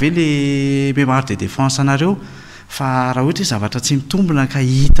tara ve le mémoire de défense anareo fa raha ohatra hoe zavatra tsy mitombona ka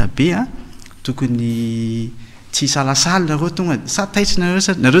hita be tokony tsy salasala nareo tonga sa taitra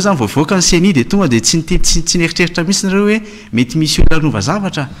nareo zany voavoaka ny CNI dia tonga dia tsy nieritreritra mihitsy nareo hoe mety misy olona nova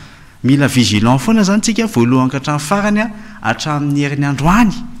zavatra mila vigilant foana zany tsika voalohany ka hatramin'ny farany hatramin'ny herin'ny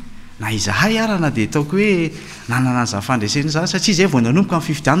androany na izahay arana dia ataoko hoe nananaza fandraiseny zany satria zay vao nanomboka amin'ny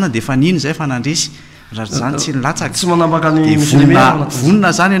fifidianana dia efa nino zay fa nandresy raha zany tsy nilatsaka tsy manambaka ny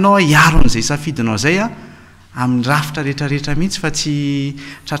vonona zany ianao hiaro an'izay safidinao zay amin'ny rafitra rehetrarehetra mihitsy fa tsy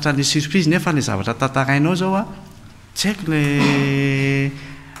tratran'le surprise nefa le zavatra tantarainao zao tsy haiko le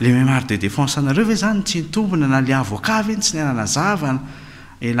mémoire de défense anareo ve zany tsy nitombona na le avocat ve tsy nianana zavana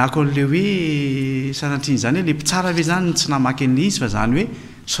elako an'le hoe sanatriny zany hoe le mpitsara ve zany tsy namaky an'le izy fa zany hoe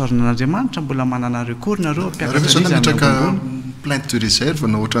sorinan'Andriamanitra mbola manana recours nareo ampiakatranametraka plainte de réserve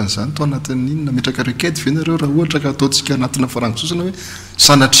na ohatran'izany to anatin'iny nametraka requête ve nareo raha ohatra ka ataontsika anatina farangisosana hoe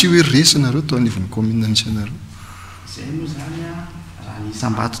sanatria hoe resy nareo to anivon'ny commune nisy anareo zay moa zany raha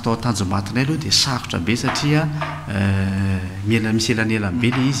nisambato tao tanjombatonay aloha dia sarotra be satria misy elanelambe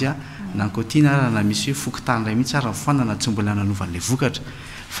le izy nankotiana raha na misy hoe fokotany ray mihitsy ara foanana tsy mbola nanovan'ilay vokatra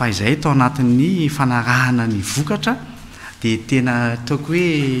fa izay tao anatin'ny fanarahana ny vokatra dia tena taoko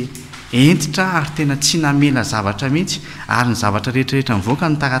hoe entitra ary tena tsy namela zavatra mihitsy ary ny zavatra rehetrarehetra mivoaka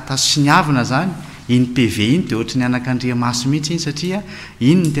ny taratasy sy niavina zany iny PV iny dia ohatra ny anak'Andriamaso mihitsy iny satria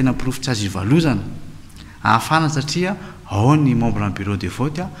iny ny tena porofo tsy azo ivalozana ahafana satria ao ny membre en bureau de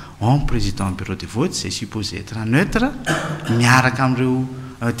vote ao ny président en bureau de vote zay supposé être neutre miaraka amin'ireo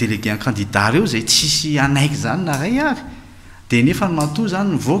délégué en candidat reo zay tsisy anaiky zany na ray ary dia nefa ny matoa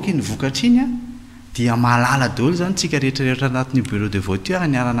zany nivoaka iny vokatra iny dia mahalala daholo zany tsika rehetrarehetra anatin'ny bureau de vote io ary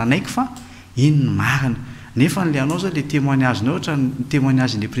niarana anaiky fa iny ny marina nefa nyle anao zao le témoignage-nao ohatra ny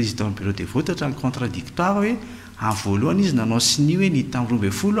témoignage-ny président en bureau de vote ohatra ny contradictoire hoe amin'ny voalohany izy nanao sini hoe ny tamin'ny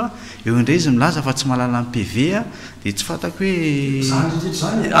 12 eo indray izy milaza fa tsy mahalala ny PV dia tsy fantako hoe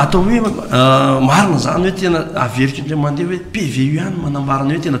zany atao hoe marina zany hoe tena averika indray mandeha hoe PV io ihany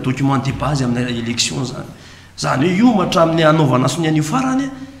manambarana hoe tena document de base amin'ny élection zany zany hoe io matramin'ny anaovana asony anio farany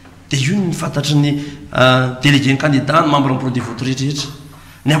dia io ny fantatry ny délégué ny candidat ny membre bureau de vote rehetrarehetra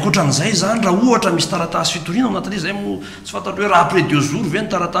ny ankoatran'izay zany raha ohatra misy taratasy fitoriana ao anatin'le zay mo tsy fantatro hoe raha après 2 jours ve ny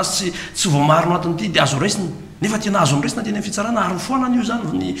taratasy tsy voamaro anatin'ity dia azo raisiny nefa tena azo am'raisina tena fitsarana ary foanany io zany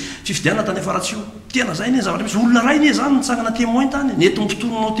ny fifidianana tany afaratsy io tena zay ne zavatra misy olona ray ne zany nitsangana témoin tany nety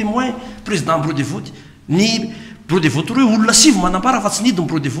mpitononao témoin président bureau de vote ny bureau de vote reo olona 7 manambara fa tsy nidiny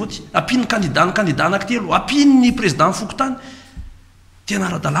bureau de vote ampiny candidat anankitelo ampiny ny président fokotany tena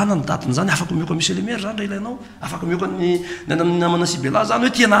ara-dalàna ny datiny zany afaka mioka monsieur le maire zany raha ilainao afaka mioka namana sibela zany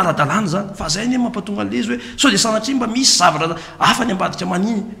hoe tena ara-dalàna zany fa zay ne mampatonga an'le izy hoe sao de sanatria mba misy zavatra hafa ny ambadika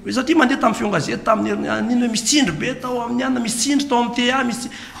maniny hoe satria mandeha tamin'ny fiongazety tamin'ny aniny hoe misy tsindry be tao amin'ny anina misy tsindry tao amin'ny TA misy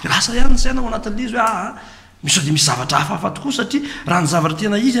de lasa ihany saina ao anatin'le izy hoe misy sao de misy zavatra hafahafa tokoa satria raha ny zavatra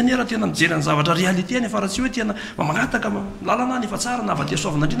tena izy any raha tena mijery ny zavatra réalité any afaratsy hoe tena mamangataka lalana any efa tsara na avy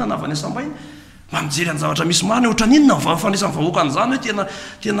soavinandrina na avy any asam-bainy mba mijery ny zavatra misy marina ohatra n'inona fandraisan'ny vahoaka an'izany hoe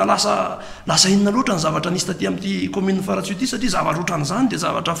tena lasa inona loatra ny zavatra nisy taty amin'ity commune faratsy ity satria zavatra ohatran'izany dia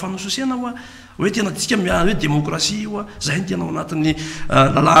zavatra fanososiana hoe tena tsika hoe démocratie zay ny tena ao anatin'ny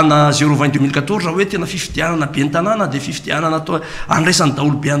lalàna 020 2014 raha hoe tena fifidianana be ny tanàna dia fifidianana atao andraisan'ny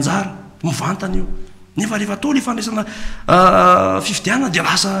daholo be anjara mivantana io nefa rehefa atao le fandraisana fifidianana dia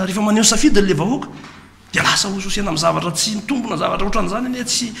lasa rehefa maneho safidiny le vahoaka dia lasa hososiana amin'ny zavatra tsy mitombona zavatra ohatran'izany ane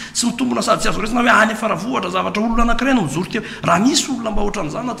tsy mitombona sady tsy azo resina hoe any faravohatra zavatra olona anankiray no mijory teo raha misy olona mba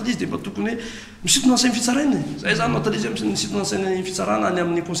ohatran'izany natalizy dia mba tokony hoe misitona ansainy fitsaraina zay zany natalizy misitona ansainy fitsarana any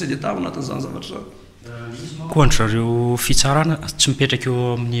amin'ny conseil d'état anatin'izany zavatra zany koa andrareo fitsarana tsy mipetraka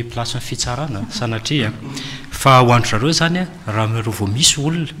eo amin'ny placen'ny fitsarana sanatria fa ho andrareo zany raha mireo vao misy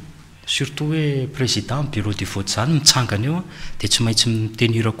olona surtout hoe président bureau de vote zany mitsangana eo dia tsy maintsy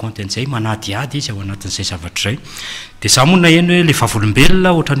mitenir compte an'izay manadiady izy ao anatin'izay zavatra izay dia za moa na eny hoe le vavolombelona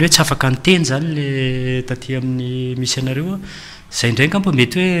ohatrany hoe tsy afaka nyteny zany le taty amin'ny misy anareo zay indray ngamba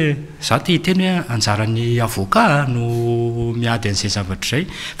mety hoe za te hiteny hoe anjaran'ny avocat no miady an'izay zavatra izay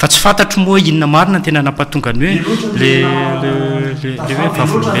fa tsy fantatro moa inona marina tena nampatongany hoe le hoe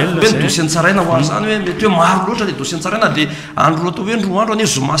vavolombelona dosie ntsaraina ho zany hoe mety hoe maro loatra le dosie ntsaraina dia andro loata hoe ndro andro any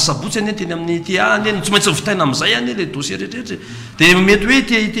zoma sabotsy any teny amin'ny ty any eny tsy maintsy vitaina amin'izay any le dosie rehetrarehetra dia mety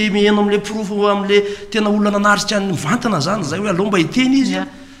hoe te miheno amin'le profo amin'le tena olona nanaritsy any mivantana zany zay hoe aloha mba hiteny izy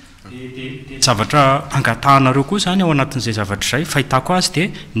zavatra angatahanareo koa zany ao anatin'izay zavatra izay fahitako azy dia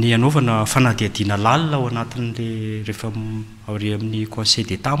ny anaovana fanadiadiana lalina ao anatin'le rehefa aore amin'ny conseil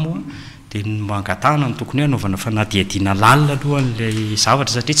d'état moa dia mba angatahana ny tokony hoe anaovana fanadiadiana lalina aloha n'lay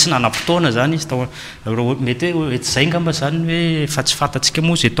zavatra satria tsy nanam-potoana zany izy tao mety hoe zay ngamba zany hoe fa tsy fantatsika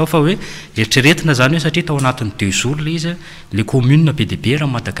moa zay tao fa hoe eritreretina zany hoe satria tao anatin'ny 2 jours le izy le commune be dia be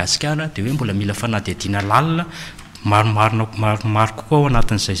raha Madagascar dia hoe mbola mila fanadiadiana lalina maromaro kokoa ao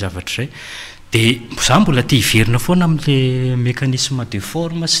anatin'izay zavatra izay dia za mbola te hiverina foana amin'le mécanisme de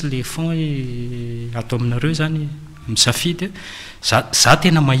forme sy le fond atao aminareo zany misafidy za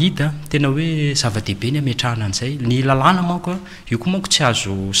tena mahita tena hoe zava-dehibe ny ametrahana an'izay ny lalàna manko io koa manko tsy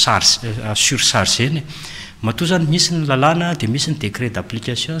azo surchargeny matoa zany misy ny lalàna dia misy ny décret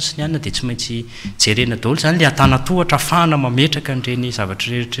d'application sy ny anina dia tsy maintsy jerena daholo zany le atanatohatra afahana mametraka n'ireny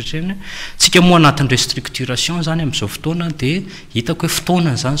zavatra rehetrarehetreny tsika moa anatin'ireo structuration zany amin'izao fotoana dia hitako hoe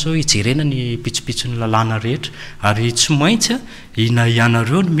fotoana zany zao hijerena ny pitsopitsony lalàna rehetra ary tsy maintsy ina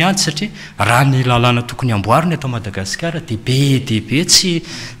ianareo no miady satria raha ny lalàna tokony amboariny atao Madagascar dia be tsy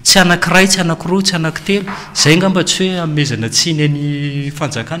anankiray tsy anankiroa tsy anankitelo zay ngamba tsy hoe amezana tsy neny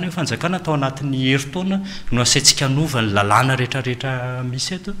fanjakana hoe fanjakana atao anatin'ny heritaona no asaintsika nova ny lalàna rehetrarehetra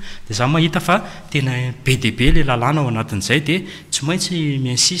misy eto dia za mahita fa tena be dia be le lalàna ao anatin'izay dia tsy maintsy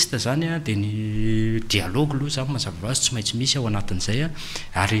miinsiste zany dia ny dialogue aloha zany mazava ho azy tsy maintsy misy ao anatin'izay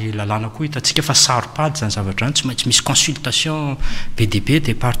ary lalàna koa hitantsika fa saropady zany zavatra zany tsy maintsy misy consultation be dia be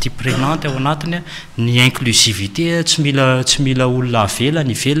des parties prenantes ao anatiny ny inclusivité tsy mila olona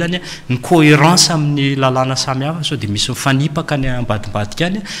ivelany ny cohérence amin'ny lalàna samihafa sao dia misy mifanipaka ny ambadimbadika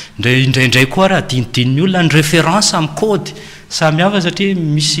any indraindray koa raha dinidininy olona ny référence amin'ny code samihafa satria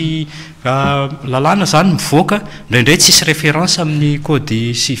misy lalàna zany mivoaka indraindray tsisy référence amin'ny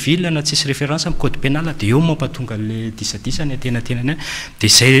code civil na tsisy référence amin'ny code pénal dia eo mampatonga le disadisany atenatenany dia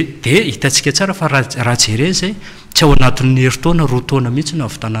zay dia hitantsika tsara fa raha jereny zay tsy ao anatin'ny heritaona roa taona mihitsy no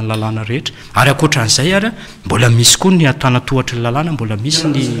avitanany lalàna rehetra ary akoatran'izay ary mbola misy koa ny atanatohatra ny lalàna mbola misy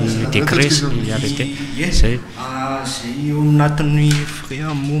ny décret sy ny arrêté zay eo anatin'ny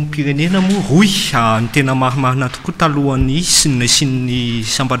firenena moa roy ny tena marimarina tokoa talohan'ny sy ny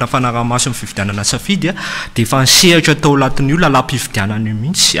sambana fanaraha-maso amin'ny fifidianana safidy dia efa nisehatra tao anatin'io lalam-pifidianana io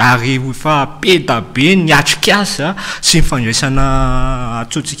mihitsy ary efa be niatrika azy sy ny fandraisana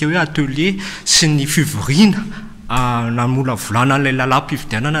atsotsika hoe atelier sy ny fivoriana namola volana n'ilay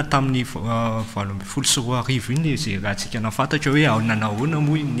lalam-pifidianana tamin'ny 24 iny zay raha tsika nafantatra hoe nanahoana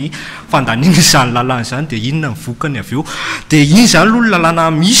moa ny fandaniana izany lalàna izany dia inona mivokany avy eo dia iny zany aloha ny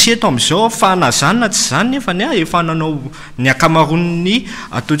lalàna misy eto amin'izao fa na zany na tsy zany nefa ny efa nanao ny akamaron'ny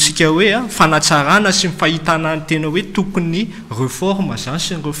ataontsika hoe fanatsarana sy ny fahitana ny tena hoe tokony réforme zany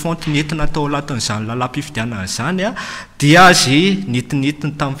sy ny refonte nentina tao anatin'izany lalam-pifidianana zany dia zay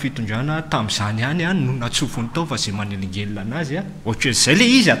netinetiny tamin'ny fitondrana tamin'izany ihany no natsofony tao fa zay manelingelina anazy ohatran'izay le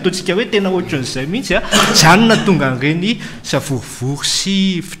izy ataontsika hoe tena ohatran'izay mihitsy zany natonga an'ireny savorivory sy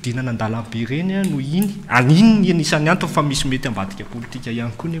fidinana an-dalambe ireny no iny anisan'ny antony fa misy mety ambadika politika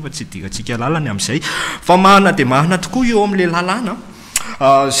ihany koa nefa tsy diratsika lalany amin'izay fa marina dia marina tokoa eo amin'ilay lalàna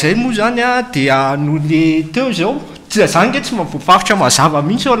zay moa zany dia no le teo zao zany nge tsy mavoafaritra mazava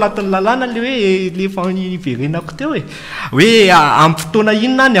mihitsy ao anatin'ny lalàna le hoe le efa niverenako teo hoe amin'ny fotoana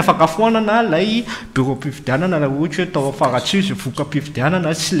inona ny afaka foanana lay bureau mpifidianana raha ohatra hoe tao afaratsy voka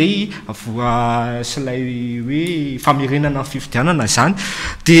mpifidianana sy lay hoe famerenana fifidianana zany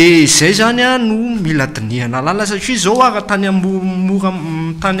dia zay zany no mila dinihana lala satria zao raha tany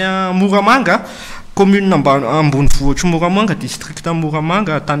Moramanga commune ambony vohatra Moramanga district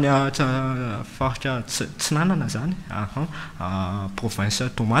Moramanga tany faritra Tsinanana zany province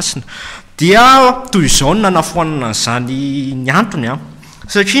Tomasina dia toy izao nanafoanana zany ny antony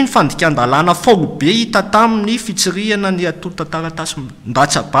satria ny fandikan-dalàna fao be hita tamin'ny fitsirihana ny atotantaratasy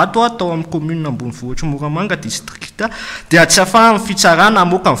Ndatsabato tao amin'ny commune ambony vohatra Moramanga district dia tsy afahan'ny fitsarana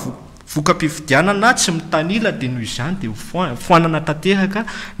amoaka voka-pifidianana tsy mitanila dia noho izany dia foanana tanteraka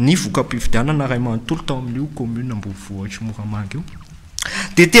ny voka-pifidianana ray manontolo tao amin'io commune ambony vohatra Moramanga io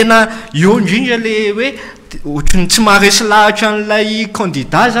dia tena eo indrindra le hoe ohatrany tsy maharesy lahatra n'ilay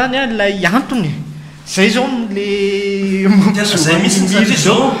candidat zany a lay antony zay zao zay misy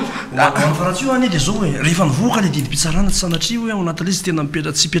zao faratsio any de zao hoe rehefa nivoaka le didim-pitsarana tsy sanatria hoe ao anatin'le izy tena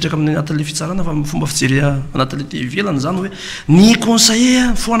mipetra tsy mipetraka amin'ny anatin'le fitsarana fa fomba fijery anatin'le ivelany zany hoe ny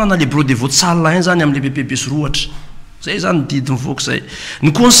conseiller foanana le bureau de vote salle in zany amin'le bebe soroatra zay zany didy mivoaka zay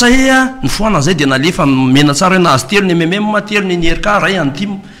ny conseiller ny foanana zay dia nalefa mena tsara hoe nahazo telo ny mmem telo ny nierka ray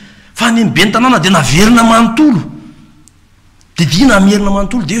antimo fa ny mibeny tanàna dia naverina manontolo dia dina amerina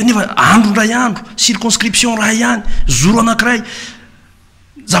manontolo dia nefa andro ray andro circonscription raha ihany zoro anankiray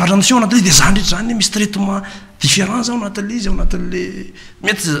zavatra nation ao anatin'izy dia zany rehetra zany misy traitement différence ao anatin'le izy ao anatin'le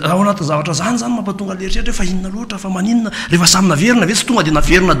mety ao anatin'ny zavatra zany zany mampatonga leritretra hoe fa inona loatra fa maninona rehefa samy naverina ve tsy tonga dia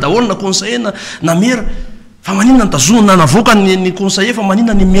naverina daholo na conseiller na mera fa maninona nitazonana navoaka ny conseiller fa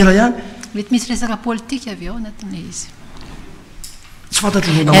maninona ny mera ihany mety misy resaka politika avy ao anatin'le izy tsy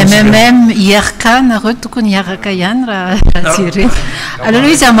fantatro mmm IRK nareo tokony hiaraka ihany raha jere aloha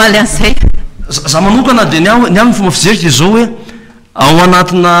izy amaly an'izay za manokana dia ny amin'ny fomba fijerika dia zao hoe ao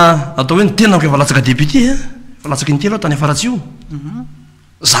anatina atao hoe ny tena efa latsaka député fa latsaka nytelo tany afaratsio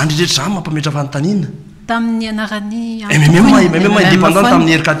zany rehetra zany mampametra fanontaniana tamin'ny anarany mmm indépendant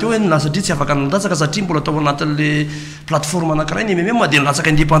tamin'ny RK teo hoe satria tsy afaka nalatsaka satria mbola atao anatin'le plateforme anankiray ny mmm dia nilatsaka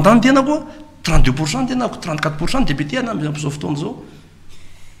indépendant ny tena koa 32% tena 34% député ana am'izao fotoana zao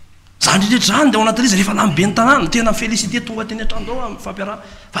zany rehetra zany dia ao anatin'izy rehefa nambe ny tanàna tena félicité tonga teny an-trandao fampiaraha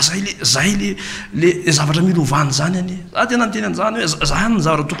fa zay le zavatra milovany zany any za tena nyteny an'izany hoe zany ny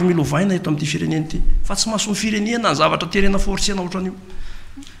zavatra tokony milovaina eto amin'ity firenena ity fa tsy mahasomy firenena ny zavatra terena forsiana ohatran'io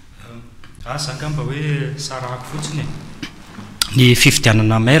zakamba hoe sarahako fotsiny ny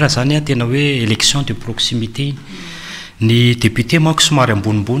fifidianana maire zany a tena hoe élection de proximité ny député manko somary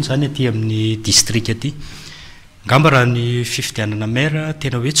ambonimbony zany aty amin'ny district aty ngamba raha ny fifidianana maire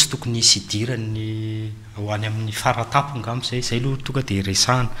tena hoe tsy tokony isy idirany ho any amin'ny faratapo ngamba zay loha tonga dia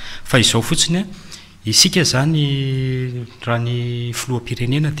resahana fa izao fotsiny isika zany raha ny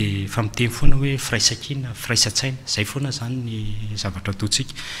filoham-pirenena dia fa miteny foana hoe firaisakina firaisatsaina zay foana zany ny zavatra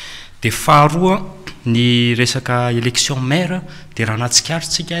ataontsika dia faharoa ny resaka élection maire dia raha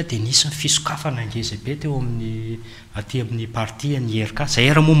natsikaritritsika dia nisy ny fisokafana angeza be teo amin'ny aty amin'ny parti ny IRK zay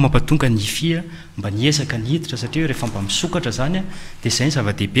ara moa mampatonga ny fia mba niezaka nihiditra satria rehefa mba misokatra zany dia zay ny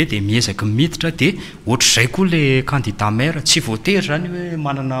zava-dehibe dia miezaka miditra dia ohatr'izay koa le candidat maire tsy voatery zany hoe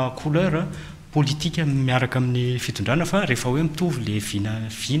manana couleur politika miaraka amin'ny fitondrana fa rehefa hoe mitovy le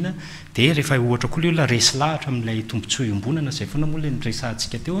vina dia rehefa ohatra koa le olona resy lahatra amin'ilay tombontsoa iombonana zay foana moa le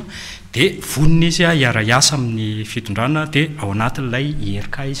nyresantsika teo dia vonina izy hiara-iasa amin'ny fitondrana dia ao anatin'ilay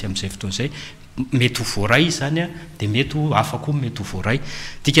IRK izy amin'izay fotoana izay mety ho voaray izy zany dia mety ho hafa koa mety ho voaray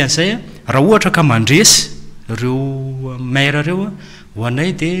dikan'izay raha ohatra ka mandresy ireo maire reo ho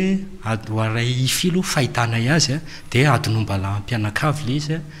anay dia hoaray filo fahitanay azy dia adonomba lampianakavy le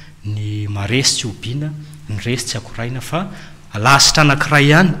izy ny maresy tsy obiana ny resy tsy akoraina fa lasitra anankiray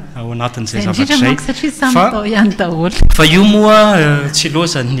ihany ao anatin'izay zavatra fa io moa tsy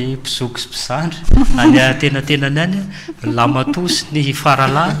loza ny mpizoky sy mpisandry any tenatenany any lamatosy ny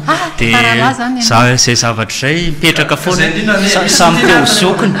faralahy dia zay zavatra zay mipetraka foana samy teo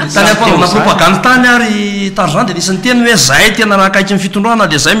zokiny tany ampandona propagande tany ary tarzan dia nisy ny teny hoe zay tena rahakaiky ny fitondrana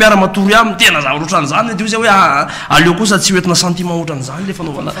dia zay miara matory aminy tena zavatra ohatran'izany dia zay hoe aleo kosa tsy hoentina sentiment ohatran'izany le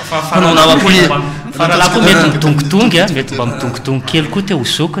fanaovana faralahy koa mety midongitongy mety mba midongitongy kely koa teo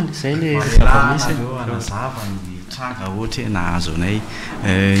zokiny zay le zava ny tranga ohatra nahazo anay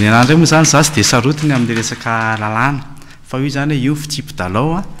ny anandray moa zany za sy dia sarotiny amin'ny resaka lalàna fa io zany hoe io fitsipy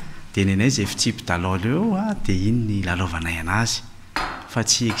dalao dia ny anay zay fitsipy dalao leo dia iny ny lalaovanay anazy fa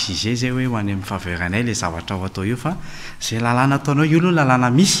tsy exige zay hoe ho any amin'ny faveuranay le zavatra ao atao io fa zay lalàna ataonao io aloha lalàna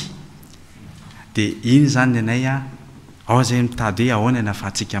misy dia iny zany ny anay ao zay mitady hoe ahoana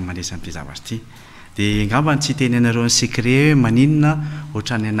nafahantsika mandresa amin'ity zavatra ity dia ngamba tsy teny anareo ny secret hoe maninona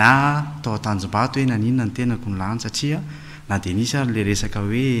ohatrany ana tao tanjombato hoe naninona ny tenako ny lany satria na dia nisy ary le resaka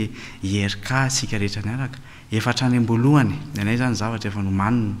hoe IRK sika rehetra ny araka efatrany ambolohany ny anay zany zavatra efa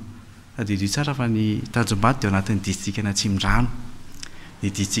nomanina dia dio tsara fa ny tanjombato dia anatin'ny district Natsimdrano ny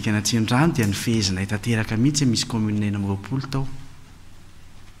district Natsimdrano dia ny fehezinay tanteraka mihitsy misy commune 9 tao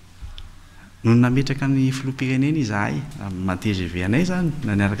no nametraka ny filoham-pirenena izahay ma-TGV anay zany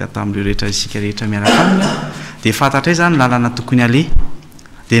na niaraka tamin'ireo rehetra isika rehetra miaraka aminy dia fantatray zany lalàna tokony ale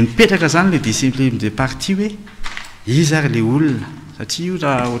dia nipetraka zany le discipline de parti hoe izy ary le olona satria io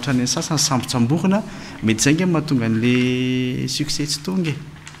raha ohatran'ny sasany sambotsamborona mety zay nge mahatonga an'le succès tsy tonga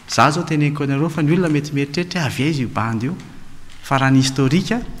za zao teneniko anareo fa ny olona mety mieritreritra avy aizy io bandy io fa raha ny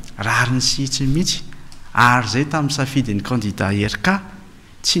historika rariny sihitsy mihitsy ary zay tamin'ny safidy ny candidat IRK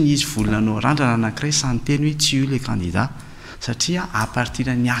tsy nisy volonanao randrana anankiray sanyteny hoe tsy io le candidat satria apartir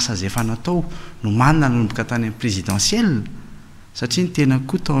ny asa zay efa natao no manina nanomboka tany amin'ny présidentielle satria ny tena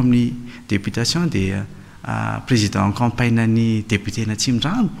koa tao amin'ny députation dia président en campagne ny député na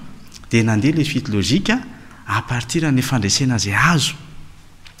Tsimdrano dia nandeha le suite logique apartir ny fandresena zay azo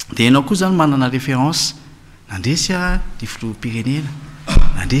dia ianao koa zany manana référence nandresy ny filoham-pirenena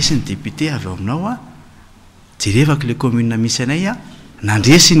nandresy ny député avy ao aminao jerevako le commune misy anay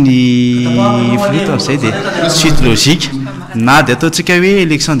nandresy ny flota am'izay dia suite logique na dia ataontsika hoe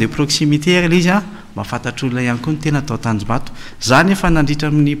élection de proximité le izy mba fantatr'olona ihany koa ny tena atao Tanjombato zany efa nandritra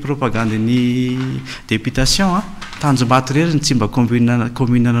amin'ny propagande ny députation Tanjombato rery ny tsy mba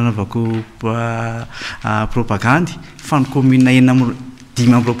commune nanaovako propagande fa ny commune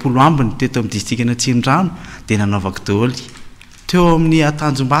 520 ambiny teto amin'ny district na Tsindrano dia nanaovako daholo teo amin'ny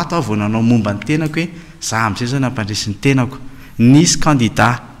Tanjombato vao nanao momba ny tenako hoe za amin'izay zany ampandresy ny tenako nisy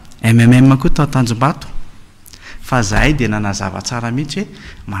candidat MMM koa tao Tanjombato fa zahay dia nanazava tsara mihitsy hoe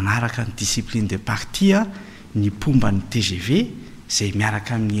manaraka ny discipline de parti ny pomba ny TGV zay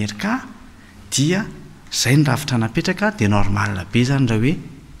miaraka amin'ny RK dia zay ny rafitra napetraka dia normal be zany raha hoe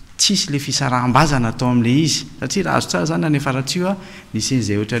tsisy le fisaraham-bazana atao amin'le izy satria raha azo tsara zany anefa rahatio nisy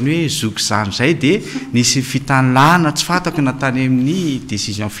izay ohatrany hoe zoky zany zay dia nisy fitanilahana tsy fantako natany amin'ny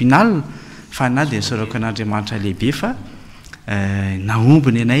décision finale fa na dia nisorako an'Andriamanitra lehibe fa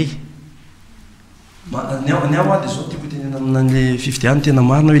naombony anay ny aho dia zao tiako tenena amin'le fifidiana tena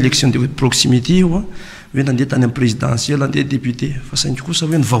marina hoe élection de proximité io hoe nandeha tany amin'ny présidentielle andeha député fa saingy kosa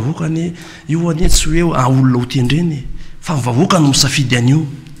hoe ny vahoakany io anie tsy hoe olona ho tendreny fa vahoaka no misafidy an'io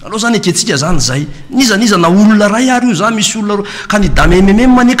aloha zany eketsika zany zay nizaniza na olona ray ary io zany misy olona candidat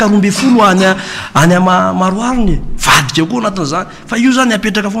MMM mane ka 12 any maroariny vadika koa anatin'izany fa io zany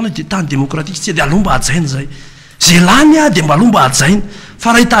apetraka foana dia tany démocratique tsy dia alomba hajaina zay zay lany dia mba alomba hajaina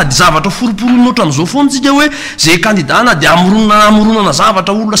fa raha hitady zavatra foroporonina ohatran'izao foana tsika hoe zay candidat na dia amoronana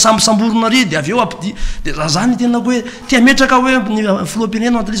zavatra olona sambosamborona re dia avy eo ampidi dia raha zany tenako hoe tia metraka hoe ny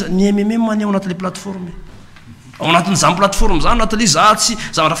filoham-pirenena anatiliza ny MMM many ao anatin'le plateforme ao anatin'izany plateforme zany anatilizy za tsy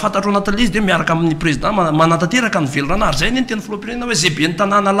zavatra fantatro anatilizy dia miaraka amin'ny président manatateraka ny velona ary zay ny teny filoham-pirenena hoe zay be ny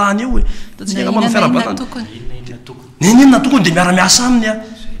tanàna lany eo hoe tatsika manao fiarabanana ninona tokony dia miara-miasa aminy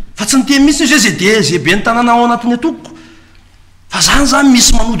fa tsy niteny mihitsy hoe zay be ny tanàna ao anatin'ny atokoko fa zany zany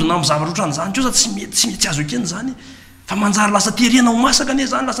misy manodina amin'ny zavatra ohatran'izany kosa tsy mety azo ekeny zany fa manjary lasa terena ho masaka ane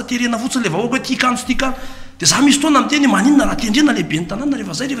zany lasa terena fotsiny le vahoaka hoe tiakano sy tiakano dia za misy fotoana miteny maninona raha tendrena le be ny tanàna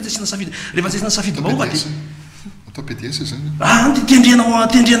rehefa zay rehefa tsy asina safidy vahoaka dia atao PDS zany tendrena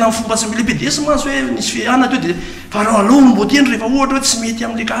amin'ny fomba tsy le PDS manso hoe nisy fiana teo dia fa raha aloha mbo tendry rehefa ohatra hoe tsy mety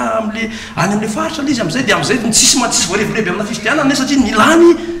am'le any am'le faritra le izy am'izay dia am'izay tsisy voarevileby amina fifidianana ne satria nilany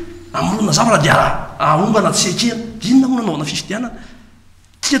amrona zavatra dia aombana tsy ekena inona moa nanaovana fifidianana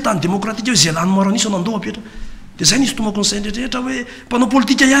tia tany démocratique hoe zay lany maro anisy ao nandoha apetra dia zay nisy tomako ny sainy rehetrarehetra hoe mpanao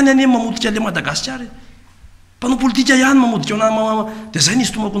politika ihany ane mamodika le Madagascar mpanao politika ihany mamodika dia zay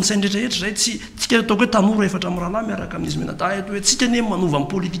nisy tomako ny sainy rehetrarehetra zay tsy tsika ataoko hoe tanora efatra amin'ny rahalahy miaraka amin'izy menata eto hoe tsika ne manova amin'ny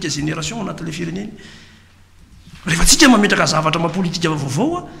politika génération anatin'le fireneny rehefa tsika mametraka zavatra mapolitika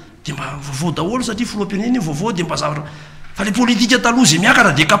vaovao dia mba vaovao daholo satria filoham-pirenena vaovao dia mba zavatra fa le politika taloha zay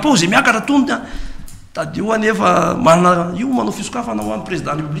miakatra décapao zay miakatra tonda tady io anefa mana io manao fisokafana ho amin'ny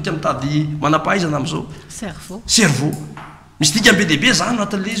président république mitady manapahaizana amin'izao cerveau misy dika be dehibe zany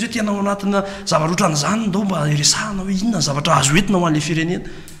anatin'le izy hoe tena ao anatina zavatra ohatran'izany ndao mba iresahana hoe inona zavatra azo entina ho an'le firenena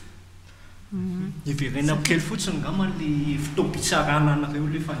iverena kely fotsiny ngama le fotoam-pitsarana anareo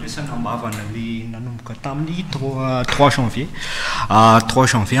le fandraisana ambavana le nanomboka tamin'ny 3 janvier 3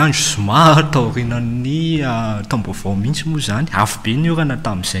 janvier andro zoma taorinan'ny taom-baovao mihitsy moa zany afo be ny orana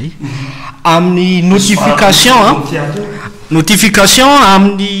tamin'izay amin'ny notification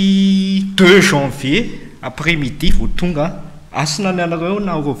amin'ny 2 janvier après midi vao tonga asina ny anareo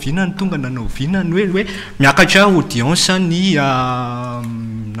na rovina ny tonga nanaoviana ny hoe miakatra audience ny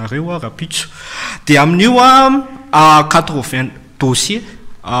nareo rapitso dia amin'io 80 dossier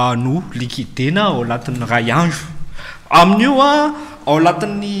no liquidena ao anatin'ny ray andro amin'io ao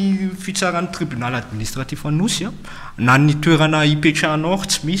anatin'ny fitsaran'ny tribunal administratif anosy na ny toerana ipetrahanao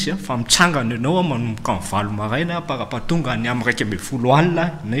tsy misy fa mitsangana ianao manomboka amin'ny valo maraina parapatonga ny amin'ny 12 alina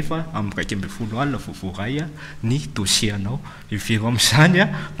nefa amin'ny 12 alina vovoray ny dossier anao ivero amin'izany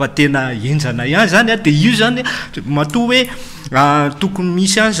fa tena enjana ihany zany dia io zany matoa hoe tokony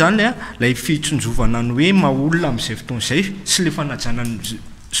misy any zany lay fitsonjovana ny hoe maolona amin'izay fotoan'izay sy le fanajana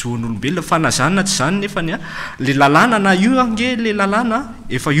zoan'olombelona fanazana tsy zany nefa le lalàna na io ange le lalàna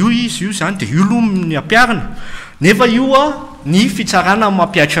efa io izy io zany dia io aloha ny ampiarina nefa io ny fitsarana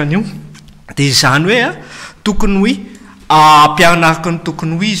mampiatra an'io dia zany hoe tokony hoe ampianaraka ny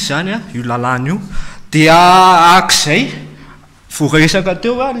tokony ho izy zany a io lalàna io dia ak'izay voaresaka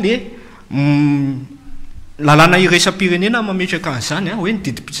teo a le lalàna iresa-pirenena mametraka an'izany a hoe ny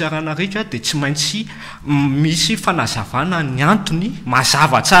didim-pitsarana rehetra dia tsy maintsy misy fanazavana ny antony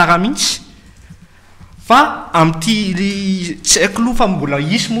mazava tsara mihitsy fa am'ty tsy haiko aloha fa mbola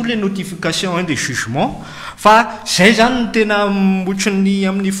isy moa le notification de jugement fa zay zany no tena motriny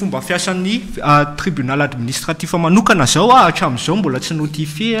amin'ny fomba fiasan'ny tribunal administratif manokana zao a hatramin'izao mbola tsy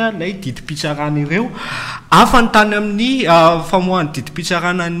notifie lay didim-pitsarana ireo afa ny tany amin'ny famoahany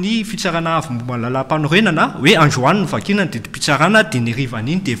didim-pitsarana ny fitsarana avy momba lalam-panorenana hoe androany ny vakina ny didim-pitsarana dia ny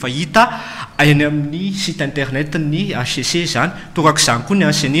rivan'iny dia efa hita eny amin'ny site internet ny HCC zany torak'izany koa ny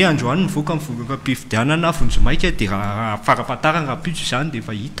enseigné androany nivoaka mivoaka mpifidianana vonjomaika dia raha farafatarana rapitso zany dia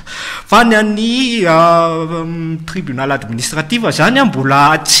efa hita fa ny an'ny tribunal administratif zany a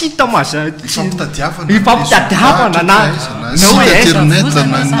mbola tsy hita ifampitadiavana na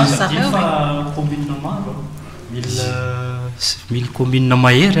mille commune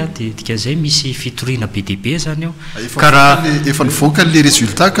mahery dia dikazay misy fitoriana be deaibe zany ao karaha efa nivoaka le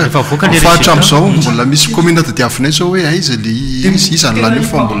résultat ka hatramin'izao mbola misy commune tadiavinay zao hoe aiza le izany lany io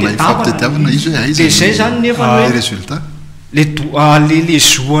fa mbola ifampitadiavana izy hoe aiza zay zany nefa résultat le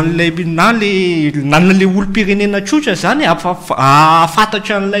zoan'lay na le nanna le olo-pirenena tsotra zany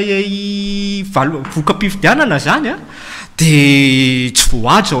afantatra an'ilay voka-pifidianana zany a dia tsy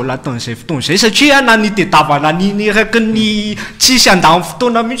voaja ao latan'izay fotoana zay satria na nitedavana niny eraky ny tsisy andamy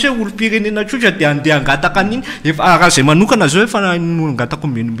fotoana mihitsy hoe olo-pirenena tsotra dia andeha angataka an'iny efa raha zay manokana zao efa angatako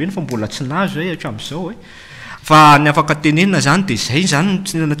mbenombeno fa mbola tsy nazo zay hatramin'izao hoe fa ny afaka tenenina zany dia zay zany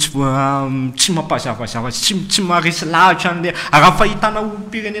tsy mampazavazava tsy maharesy lahatra an'le raha fahitana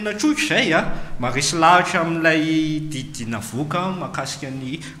olo-pirenena tsotra zay a maharesy lahatra amin'ilay didina voka mahakasika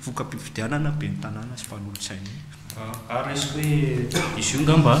ny voka-pifidianana be ny tanàna sy fanolotsaina ary izy hoe izy io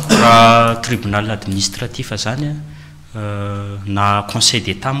ngamba raha tribunal administratif zany a na conseil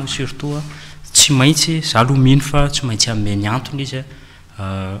d'état moa surtout a tsy maintsy za aloha mino fa tsy maintsy ameny antony izy a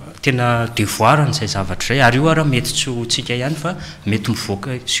tena devoir n'izay zavatra zay ary io araha mety tsy ho tsika ihany fa mety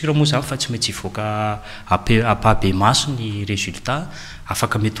mivoaka sura moa zany fa tsy maintsy hivoaka apabe maso ny résultat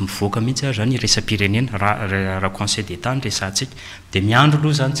afaka mety mivoaka mihitsy zany iresa-pirenena raha conseil d'état ny resantsika dia miandro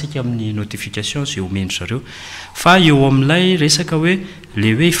aloha zany tsika amin'ny notification zay omeny zareo fa eo amin'ilay resaka hoe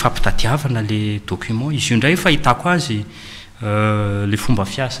le hoe ifampitadiavana le document izy io indray fahitako azy le fomba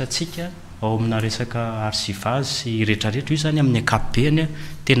fiasantsika ao amina resaka archivage sy rehetrarehetra io zany amin'ny ankapobeny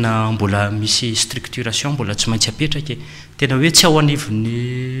tena mbola misy structuration mbola tsy maintsy apetraka tena hoe tsy ao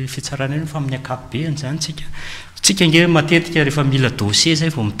anivon'ny fitsarana iny fa amin'ny ankapobeny zany tsika nge matetika rehefa mila dossier zay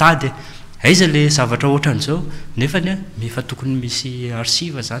vao mitady aiza le zavatra ohatran'izao nefany a mefa tokony misy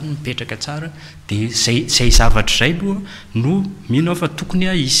archive zany mipetraka tsara dia zay zavatra zay aloha no mino fa tokony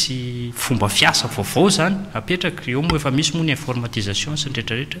a isy fomba fiasa vaovao zany apetraka eo moa efa misy moa ny informatisation sy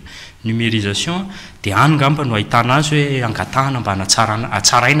nrehetrarehetra numérisation dia any ngamba no ahitana azy hoe angatahana mba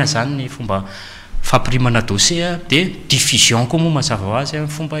atsaraina zany ny fomba fampirimana dossier dia diffusion koa moa mazava ho azy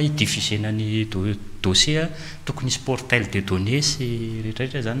fomba hidifusena ny dossier tokony isy portail de données sy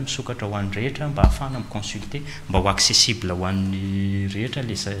rehetrarehetra zany misokatra ho an'ny rehetra mba ahafahana miconsulter mba ho accessible ho an'ny rehetra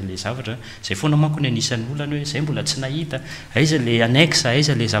le zavatra zay foana manko ny anisan'ny olana hoe zay mbola tsy nahita aiza le annexe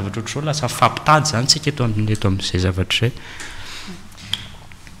aiza le zavatra ohatr'izao lasa mifampitady zany tsika eto amin'izay zavatra zay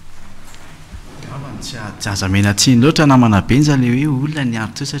tsy azamena tsiny loatra namana benja le hoe olona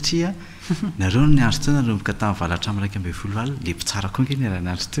niaro teo satria nareo no niandro teo nanomboka tamin'ny valatra amin'ny raika ambin'ny folo alina le mpitsara koa nge ny raha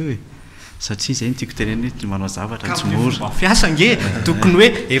niandro teo e satria zay ny tiako teneny hoe manao zavatra tsy mora fiasa nge tokony hoe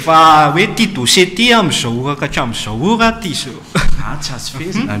efa hoe ty dossier ty amin'izao oraka hatramin'izao ora ty zao tsy azo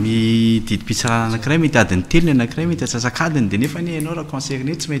fezina mididi-pitsarana anankiray mety adiny telo ny anankiray mety atsasakadiny dia nefa ny ianao raha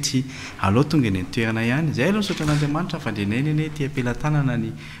concerné tsy maintsy aloha tonga eny toerana ihany zay aloha misaotra an'andriamanitra fa ndrenay neny ty ampelantanana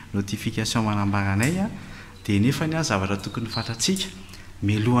ny notification manambaranay a dia nefa ny a zavatra tokony fantatsika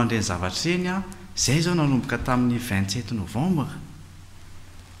milohan'ireny zavatra ireny a zay zao nanomboka tamin'ny 27 novembre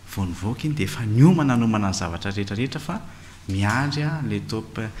vao nivoaka iny dia efa niomana nomana ny zavatra rehetrarehetra fa miandry a le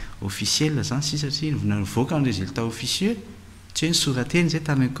top officiel zany si satria nivoaka ny résultat officieux tsy hoe ny sorateny zay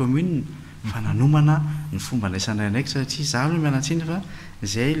tany commune fa nanomana ny fomba ndraisanay ndraiky satria za aloha mianatsiny fa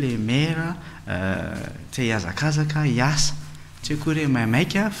zay le maire tsy hiazakazaka hiasa tsy hoe koa re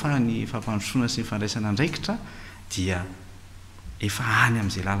maimaika fa ny fampandrosoana sy ny fandraisana ndraikitra dia efa any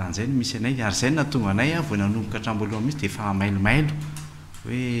amin'izay lalan'izay no misy anay ary zay natonga anay a vao nanomboka hatramboaloha mihitsy dia efa mailomailo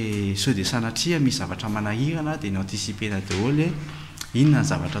hoe so dia sanatria misy zavatra manahirana dia nianticipena daholo hoe inona ny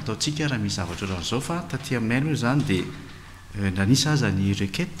zavatra ataontsika raha misy zavatra ohatran'izao fa taty aminay aloha zany dia Nanisa aza ny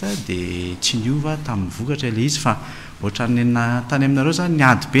requête dia tsy niova tamin'ny vokatra ilay izy fa ohatran'ny tany aminareo zany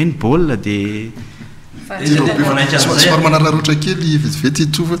niady be ny baolina dia somary manararoatra kely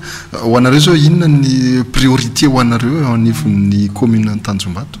vetivety tova ho anareo zao inona ny priorité ho anareo eo anivon'ny commune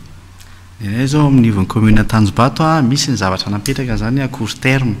Tanjombato? Nenay zao amin'ny nivon'ny commune Tanjombato misy ny zavatra napetraka zany a court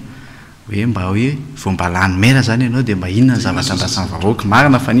terme hoe mba hoe vao mba lany mera zany ianao dia mba inona ny zavatra andrasan'ny vahoaka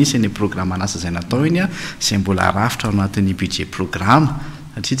marina fa nisy ny programme anasa izay natao iny a izay mbola rafitra ao anatin'ny budget programme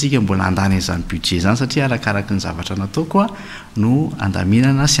satria tsika mbola andany izany budget zany satria arakaraky ny zavatra natao koa no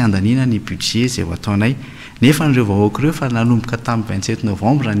andaminana sy andanina ny budget izay ho ataonay nefa n'ireo vahoaka ireo fa nanomboka tamin'ny 27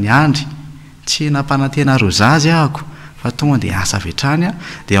 novembre ny andry tsy nampanantena rosazy ahako fa tonga dia asa vetrany a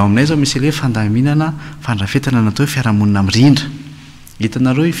dia ao aminay zao misy le fandaminana fandrafetana natao fiarahamonina mirindra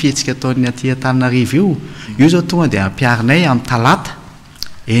hitanareo fihetsika ataon'ny aty Antananarivo io zao tonga dia ampiarinay amin'ny talata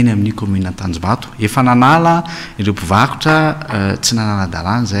eny amin'ny commune Tanjombato efa nanala ireo mpivarotra tsy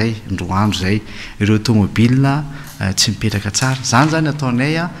nanana-dalàna zay ndroandro zay ireo tomobile tsy mipetraka tsara zany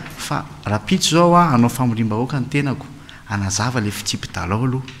ataonay fa rapitso zao anao famorim-bahoaka ny tenako anazava le fitsipy-dalao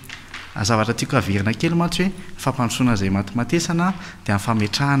aloha zavatra tiako averina kely mantsy hoe fampandrosoana zay matimatesana dia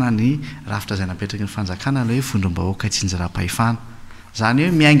fametrahana ny rafitra zay napetraky ny fanjakana la hoe vondrom-bahoaka tsinjara-pahefana zany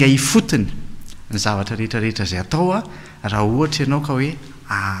hoe miainga ifotony ny zavatra rehetrarehetra zay atao raha ohatra ianao ka hoe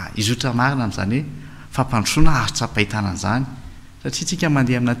izotra marina amin'izany hoe fampandrosoana azo-tsapahitana an'izany satria tsika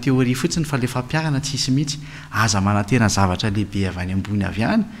mandeha amina teoria fotsiny fa le fampiarana tsisy mihitsy aza manantena zavatra lehibe avy any ambony avy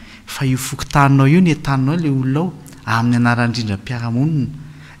any fa io fokotaninao io ny etaninao le olonao amin'ny anaran'indrindra mpiaramonina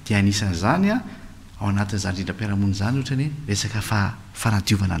dia anisan'izany ao anatin'izany indrindra-piaramonina zany ohatra ny hoe resaka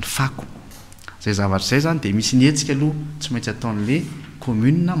fanadiovana ny fako zay zavatra zay zany dia misy nyhetsika aloha tsy maintsy ataon'le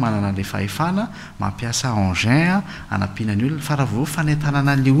commune manana le fahefana mampiasa engin anampiana ny olona fa raha vao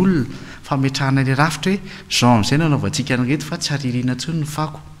fanentanana an'le olona fametrahana le rafitra hoe zao amin'izay no anaovantsika nyreto fa tsy aririna ntsony ny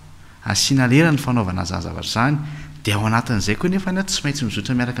fako asiana lera ny fanaovana zany zavatra zany dia ao anatin'izay koa nefa ny tsy maintsy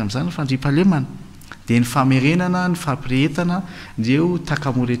mizotra miaraka amin'izany ny fandriam-pahalemana dia ny famerenana ny fampirehetana ireo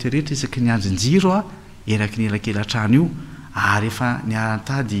takamoa rehetrarehetra isaky ny andrin-jiro eraky ny elakelan-trano io ary efa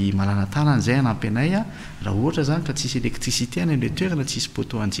niarantady malana-tanana zay anampy anay raha ohatra zany ka tsisy électricité any amin'ilay toerana tsisy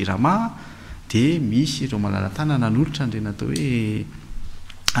poteau an-jirama dia misy ireo malana-tanana nanolotra nireny atao hoe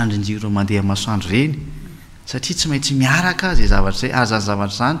andrin-jiro mandeha masoandro reny satria tsy maintsy miaraka zay zavatra zay azany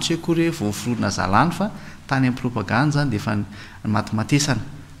zavatra zany tsy hoe kory hoe voaforona zalany fa tany amin'ny propagande zany dia efa matimatesana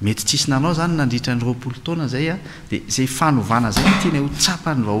mety tsisy nanao zany nandritra ny 20 taona zay dia zay fanovana zay tiana ho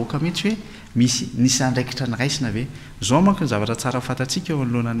tsapany vahoaka mihitsy hoe nisy andraikitra ny raisina ve zao manko ny zavatra tsara fantatsika eo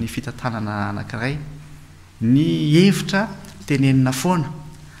anoloana ny fitantanana anankiray ny hevitra tenenina foana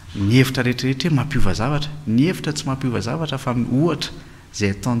ny hevitra rehetrarehetra hoe mampiova zavatra ny hevitra tsy mampiova zavatra fa ohatra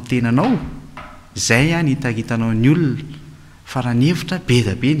zay ataon'ny tenanao zay ny hitahitanao ny olona fa raha ny hevitra be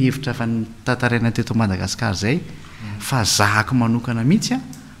da be ny hevitra fa tantaraina teto Madagascar zay fa zahako manokana mihitsy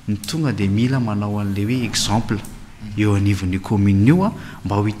ny tonga dia mila manao an'le hoe exemple eo anivon'ny commune io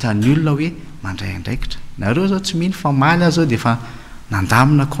mba ho hitan'ny olona hoe mandray andraikitra nareo zao tsy mino fa maly azy zao dia efa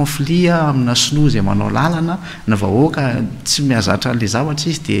nandamina conflit amina sinoa zay manao lalana na vahoaka tsy miazatra an'le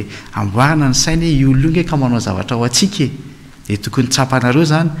zavatra izy dia amboarina ny sainy hoe io olonge ka manao zavatra ao atsika dia tokony tsapanareo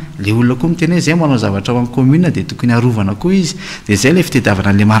zany le olona koa miteny hoe zay manao zavatra ao amin'ny commune dia tokony arovana koa izy dia zay le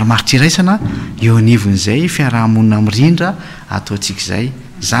fitediavana le maromaritra iraisana eo anivon'izay fiarahamonina mirindra ataontsika izay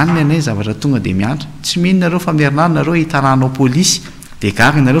zany ny anay zavatra tonga dia miantra tsy mihinonareo fa mierinany nareo hitananao polisy dia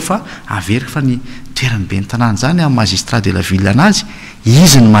gary nareo fa averika fa ny toerany be ny tanàna zany amin'ny magistrat de la ville anazy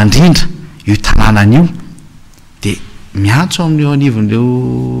izy ny mandrindra io tanànan'io dia miantso amin'eo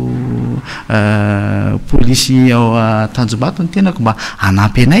anivon'ireo polisy ao Tanjombato ny tenako mba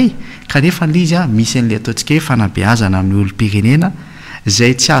hanampy anay kanefa n'le izy misy an'le ataontsika hoe fanabeazana amin'ny olom-pirenena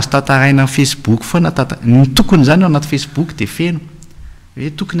zay tsy azo tantaraina amin'ny Facebook foana ny tokony zany ao anaty Facebook dia feno hoe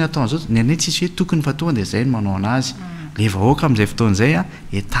tokony ataon'izao ny anay tsisy hoe tokony fa tonga dia zay no manao anazy le vahoaka amin'izay fotoan'izay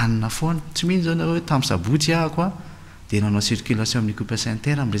entanina foana tsy mino zao nareo hoe tamin'ny sabotsy ahako dia nanao circulation amin'ny coupe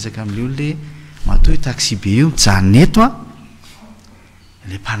saint-terre miresaka amin'le olona hoe matoa hoe taxi be io mijanona eto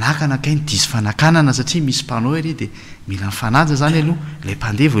le mpanakana kainy diso fanakanana satria misy mpanao ery dia mila mifananja zany aloha le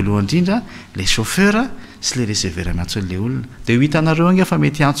mpandeha voalohany indrindra le chauffeur sy le receveur miantso le olona dia ho hitanareo ange fa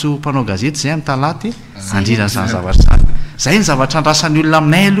mety antso mpanao gazety zay amin'ny talaty andrindra zany zavatra zany zay ny zavatra andrasan'ny olona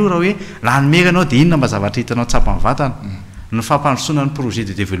aminay aloha raha hoe lanomera anao dia inona mba zavatra hitanao tsapa ny vatana ny fampandrosoana ny projet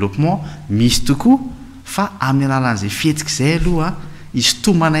de développement misy tokoa fa amin'ny alalan'izay fihetsika izay aloha izy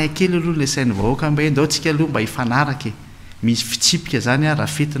tomanay kely aloha le sainy vahoaka mba hoe ndao tsika aloha mba hifanaraka misy fitsipika zany raha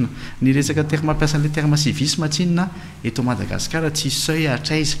fetina ny resaka termampiasa le termasivisme tsinona eto Madagascar tsisy seuil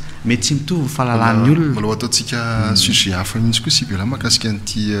atraiza mety tsy mitovy fahalalan'ny olona mbola ataontsika sujet hafa mihitsy koa sibila mahakasika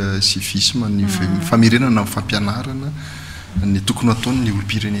an'ity civisme ny famirenana fampianarana ny tokony ataony ny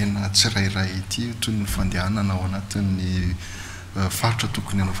olom-pirenena tsirairay ity toy ny fandehanana ao anatin'ny faritra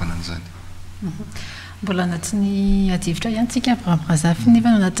tokony anaovana an'izany mbola anatin'ny adivitra ihany tsika Razafy nefa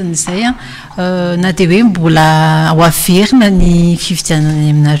anatin'izay na dia hoe mbola ao averina ny fifidianana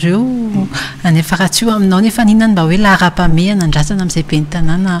aminareo anefa raha tsy io aminao nefa ninona mba hoe lahara-pameana andrasana amin'izay be ny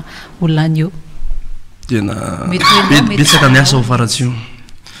tanàna olona any eo tena betsaka ny asa ho faratsio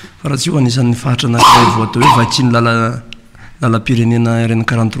anisan'ny faritra anankiray vao atao hoe vakiny lalam-pirenena rena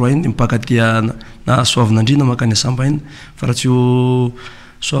 43 iny mipakatia na soavinandrina makany asamba iny faratsio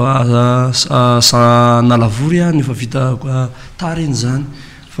nalavory ny efa vita tariny zany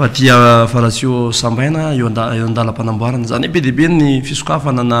fa tia faratsio sambaina eo andalam-panamboarana zany be deabe ny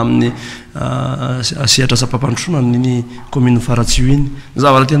fisokafana na amin'ny sehatra sapapandrosona ny commune faratsio iny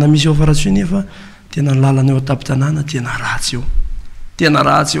zavatra tena misy eo faratsio iny efa tena lalana eo atapy-tanàna tena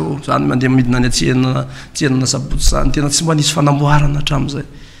ratsy eo zany mandeha midina ny tsenana sabotsy zany tena tsy mba nisy fanamboarana hatramin'izay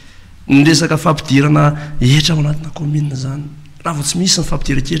ny resaka fampidirana etra ao anatina commune zany raha vao tsy misy ny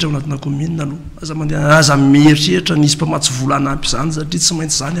fampidiran-kehitra ao anatina commune aloha aza mieritreritra nisy mpamatsy vola anampy zany satria tsy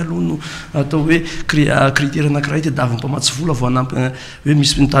maintsy zany aloha no atao hoe critère anankiray dia davy mpamatsy vola vao anampy hoe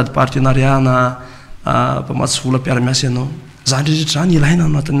misy mitady partenariat na mpamatsy vola mpiara-miasa ianao zany rehetra zany ilaina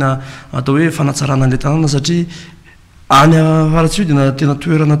anatina atao hoe fanatsarana an'ilay tanàna satria any faratsio dia tena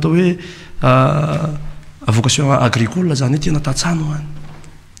toerana atao hoe vocation agricole zany hoe tena tatsano any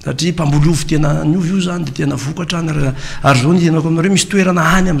satria mpambolovy tena niovy io zany dia tena vokatra any ary zao ny tenako aminareo misy toerana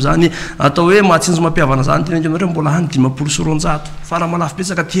any amin'izany atao hoe mahatsinjo mampiavana zany tena aminareo mbola any 500 fara malafy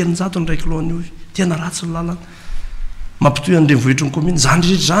betsaka 300 ny raiky loha niovy tena ratsy ny lalana mampitoy an'ireny vohitry ny commune zany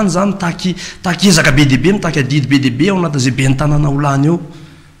rehetra zany taky ezaka be deabe mitaky adidy be deabe ao anatin'izay be ny tanàna olany eo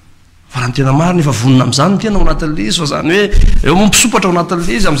fa raha ny tena marina efa vonona amin'izany ny tena ao anatin'le izy fa zany hoe eo mampisopatra ao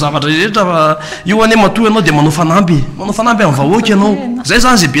anatin'le izy amin'ny zavatra rehetra fa io ane matoy ianao dia manao fanamby amin'ny vahoaka ianao zay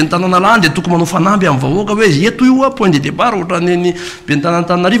zany zay be ny tanàna lany dia tokony manao fanamby amin'ny vahoaka hoe eto io a point de départ ohatra ny be ny tanàna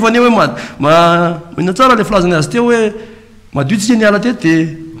Tananarivo ane hoe ina tsara le filazany azy teo hoe madio tsika ny ala teto dia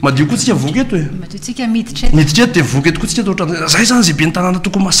madio koa tsika voka eto miditra eto dia voka eto koa tsika eto ohatra zay zany zay be ny tanàna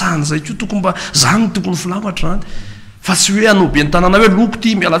tokony masahana zay ko tokony mba zany tokony filafatra zany fa tsy hoe anao be ny tanàna hoe loko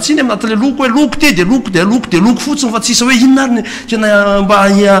ty mialatsiny aminatin'le loko hoe loko ty dia loko fotsiny fa tsisa hoe inona ary tena mba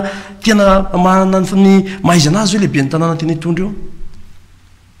tena manana ny maizy anazy hoe le be ny tanàna tena hitondra eo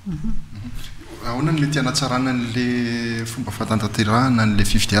ahoana n'le tianatsarana n'le fomba fahatantaterahana n'le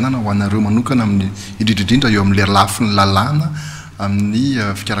fifidianana ho anareo manokana amin'ny indrindrindrindra eo amin'le lafiny lalàna amin'ny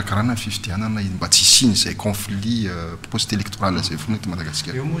fikarakarana fifidianana mba tsy isiny zay conflit post électoral zay foana eto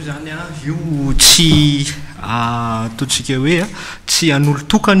Madagascar eo moa zany io tsy ataontsika hoe tsy an'olo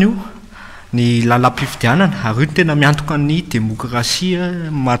tokana io ny lalam-pifidianana ary io tena miantoka ny demokrasia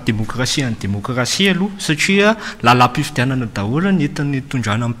maha-demokrasia ny demokrasia aloha satria lalam-pifidianana daholo ny entin'ny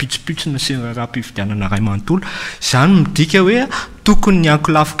tondrana mipitsopitsona sy raha-pifidianana ray manontolo zany midika hoe tokony ny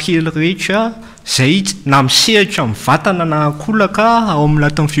ankolafo kely rehetra zay na misehatra mivatana na akolaka ao amin'ny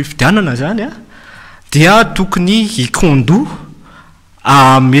laton'ny fifidianana zany dia tokony ikondo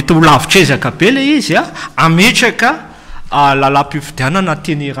mety ho lavitrezaka be le izy ametraka lalam-pifidianana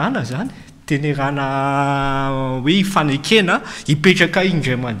tenerana zany tenerana hoe ifanekena hipetraka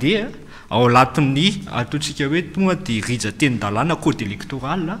indray mandeha ao latin'ny ataontsika hoe tonga dia rija teny dalàna code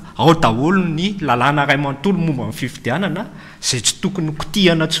électoral ao daholo ny lalàna ray manontolo momba amin'ny fifidianana zay tsy tokony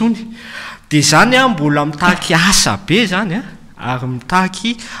kotihana ntsony dia zany mbola mitaky asa be zany ary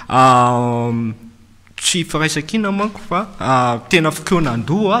mitaky tsy firaisakina manko fa tena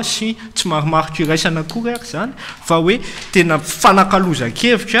fokonan-doha sy tsy marimaritra iraisana kory ary zany fa hoe tena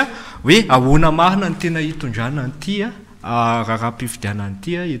fanakaloza-kevitra hoe ahoana marina ny tena hitondrana an'ity raha-pifidianana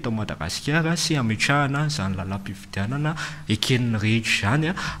ity eto Madagascar sy ametrahana zany lalam-pifidianana ekeniny rehetra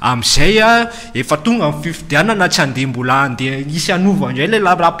zany amin'izay efa tonga amin'ny fifidianana tsy andeha mbola andeha isy anova indray le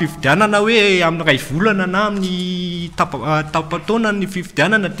lalam-pifidianana hoe amin'ny ray volana na amin'ny tapataona ny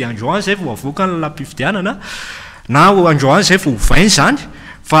fifidianana dia androany zay vao avoaka ny lalam-pifidianana na androany zay vao hovainy zany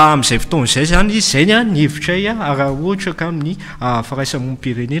fa amin'izay fotoan'izay zany izy zay ny hevitray raha ohatra ka amin'ny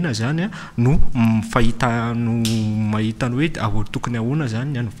faraisamom-pirenena zany no mahitany hoe ahoa tokony ahoana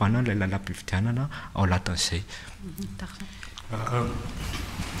zany ny anovana n'ilay lalam-pifidianana ao latin'izay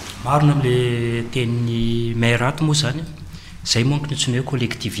marina amin'le tenin'ny mairaty moa zany zay manko ny tsony hoe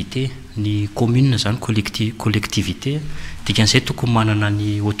collectivité ny commune zany collectivité dikan'izay tokony manana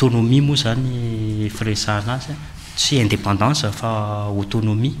ny autonomie moa zany firesahana azy tsy indépendance fa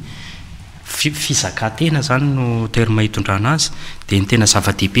autonomie fizakatena zany no terme hitondrana azy dia ny tena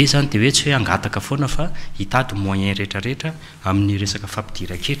zava-dehibe zany dia hoe tsy hoe angataka foana fa hitady moyen rehetrarehetra amin'ny resaka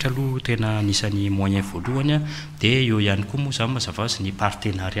fampidiran-ketra aloha tena anisan'ny moyen voalohany a dia eo ihany koa moa zany mazava azy ny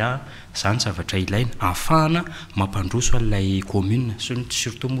partenariat zany zavatra ilaina ahafahana mampandroso an'ilay commune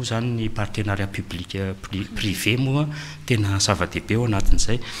surtout moa zany ny partenariat public privé moa tena zava-dehibe ao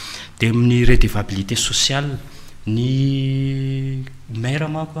anatin'izay dia amin'ny redevabilité sociale ny maire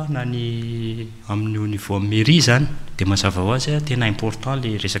manko na ny amin'ny niveau mairie zany dia mazava ho azy tena important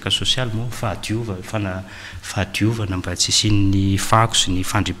le resaka social moa fahadiovana mba tsy isian'ny fako sy ny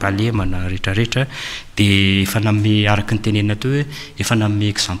fandrimpahalemana rehetrarehetra dia efa nanome araka ny tenena teo hoe efa nanome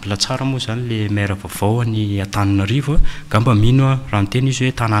exemple tsara moa zany le maire vaovao ny Antananarivo ngamba mino raha miteny izy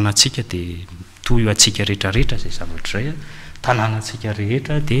hoe tanànantsika dia toy atsika rehetrarehetra zay zavatra zay tanànantsika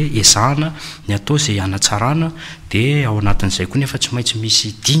rehetra dia ezahana ny atao izay hanatsarana dia ao anatin'izay koa nefa tsy maintsy misy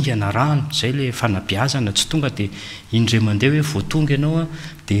dingana rano zay le fanabeazana tsy tonga dia indray mandeha hoe voatonga ianao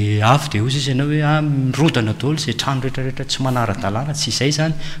dia avy dia ozy izy ianao hoe mirodana daholo izay trano rehetrarehetra tsy manara-dalàna tsy izay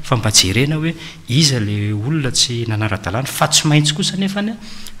zany fa mba jerena hoe iza le olona tsy nanara-dalàna fa tsy maintsy kosa nefany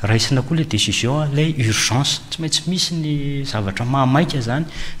raisina koa le décision ilay urgence tsy maintsy misy ny zavatra mahamaika zany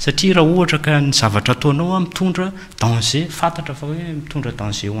satria raha ohatra ka ny zavatra ataonao mitondra danger fantatra fa hoe mitondra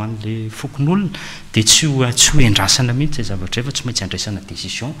danger ho an'le fokon'olona dia tsy ho endrasana mihitsy zay zavatra efa tsy maintsy andraisana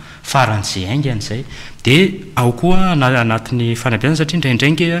décision faran'izay aingany zay dia ao koa anatin'ny fanabeazana satria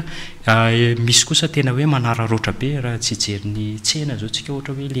indraindray misy kosa tena hoe manararoatra be raha tsy jeriny tsena zao tsika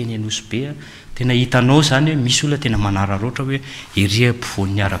ohatra hoe leny anosy be tena hitanao zany hoe misy olona tena manararoatra hoe ery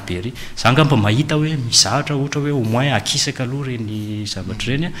ampovoan'ny arabe ry za ngamba mahita hoe mizahatra ohatra hoe au moins akisaka aloha reny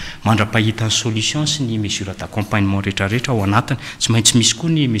zavatra reny mandra-pahita ny solution sy ny mesure d'accompagnement rehetrarehetra ao anatiny tsy maintsy misy koa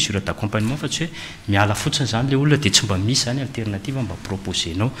ny mesure d'accompagnement fa tsy hoe miala fotsiny zany le olona dia tsy mba misy zany alternative mba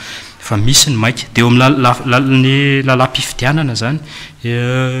proposenao fa misy ny maika dia eo amin'ny lalam-pifidianana zany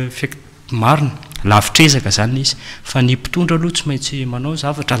marina lavitrezaka zany izy fa ny mpitondra aloha tsy maintsy manao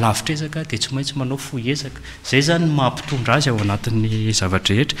zavatra lavitrezaka dia tsy maintsy manao foezaka zay zany mampitondra azy ao anatin'ny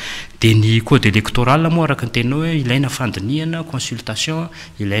zavatra rehetra dia ny code électoral moa araka ny tenao hoe ilaina fandinihana consultation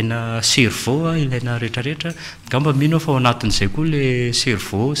ilaina cerveau ilaina rehetrarehetra ngamba mino fa ao anatin'izay koa le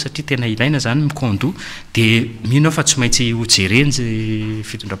cerveau satria tena ilaina zany mikondoa dia mino fa tsy maintsy hojerenjy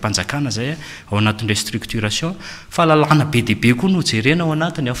fitondram-panjakana zay ao anatin'ilay structuration fa lalàna be dehibe koa no hojerena ao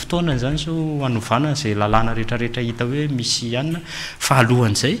anatiny a fotoana zany so hanovana zay lalàna rehetrarehetra hita hoe misy ihanina fa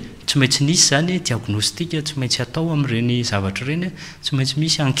alohan'izay tsy maintsy nisy zany diagnostika tsy maintsy atao amin'ireny zavatra reny tsy maintsy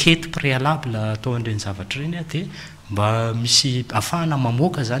misy enquête préalable atao an'ireny zavatra reny dia mba misy ahafahana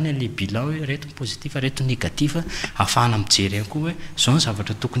mamoaka zany le bilan hoe reto positif reto négatif ahafahana mijery ihany koa hoe zao ny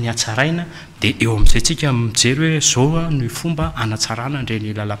zavatra tokony hatsaraina dia eo amin'izay tsika mijery hoe zao ny fomba hanatsarana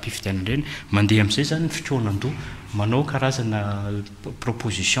ireny lalam-pifidianana ireny mandeha amin'izay zany ny fitoanan-doha manao karazana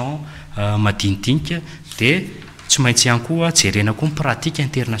proposition madinidinika dia tsy maintsy ihany koa jerena koa ny pratique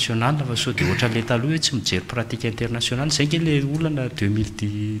internationale fa sao dia ohatra le taloha hoe tsy mijery pratique internationale zay nge le olana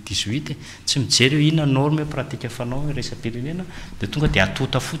 2018 tsy mijery hoe inona norme pratique fanao resa-pirenena dia tonga dia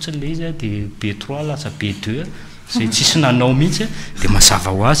atota fotsiny le izy dia B3 lasa B2 zay tsisy nanao mihitsy dia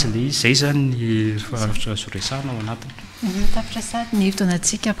mazava ho azy le izy zay zany ny fahasoresana ao anatiny tapitra sady ny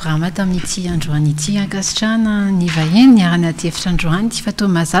fotoanantsika Abrahama tamin'ity androany ity ankasitrana ny vahiny niarana aty efitra androany ty fa toa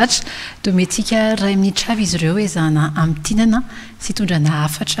mazatra toa mentsika ray minitra avy izy ireo ezahana amitinana sy tondrana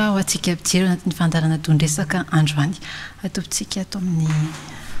afatra ho atsika ampijery anatin'ny fandarana Dresaka androany ataovitsika ato amin'ny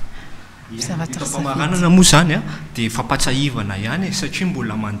famaranana moa zany dia fampatsahivana ihany satria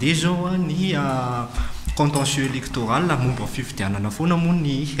mbola mandeha zao ny contentieux électoral momba fifidianana foana moa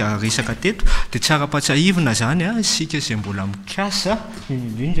ny resaka teto dia tsara-patsahivana zany sika izay mbola mikasa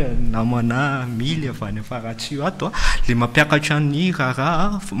indrindra namana mily avy any afaratsio ato le mampiakatra ny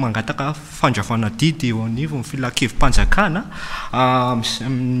raha mangataka fandravana didy eo anivo ny filakevim-panjakana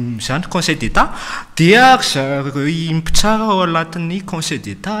zany conseil d'état dia mipitsara ao anatin'ny conseil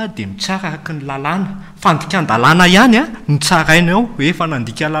d'état dia mitsara araka ny lalàna fandikan-dalàna ihany ny tsaraina ao hoe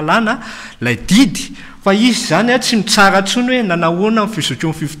fanandika lalàna lay didy fa izy zany tsy mitsara ntsony hoe nanahoana ny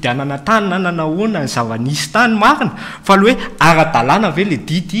fizotroan'ny fifidianana tany na nanahoana ny zava-nisy tany marina fa le hoe ara-dalàna ve le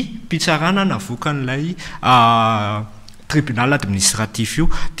didy mpitsarana navoakan'ilay tribunal administratif io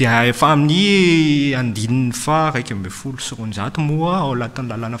dia efa amin'ny andininy fa 1.7 moa ao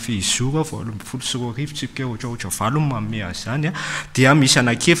anatin'ny lalàna fehizora 1.7 tsika ohatraohatra valo manome azy zany dia misy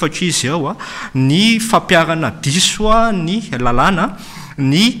anankiefatra izy ao ny fampiarana diso ny lalàna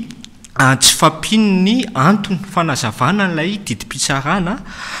ny tsy fampino ny antony fanazavana n'ilay didim-pitsarana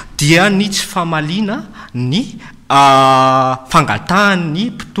dia ny tsy famaliana ny fangatahany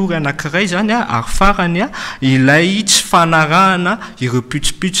mpitory anankiray zany ary farany ilay tsy fanarahana ireo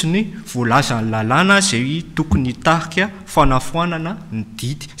pitsopitsony voalazany lalàna zay tokony tarika fanafoanana ny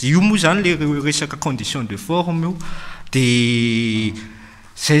didy io moa zany le resaka condition de forme io de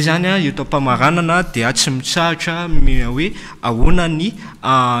zay zany eto ampamaranana dia tsy mitsahatra hoe ahoana ny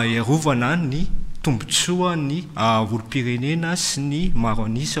iarovana ny tombotsoa ny olo-pirenena sy ny maro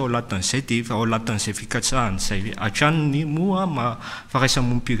anisa ao latin'izay dia ao latin'izay fikatsahany zay atranony moa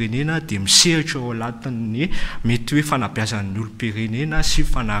faraisamonim-pirenena dia misehatra ao latin'ny mety hoe fanabeazan'ny olo-pirenena sy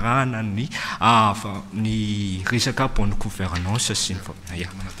fanarahana ny resaka bonne gouvernance sy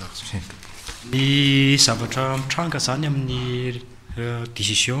ny zavatra mitranga zany amin'ny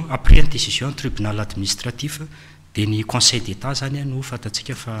décision après une décision tribunal administratif dia ny conseil d'état zany no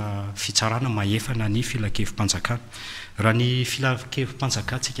fatatsika fa fitsarana mahefana ny filakevim-panjakana raha ny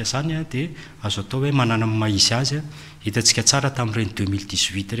filakevim-panjakantsika zany dia azo atao hoe manana maizy azy hitantsika tsara tamin'ireny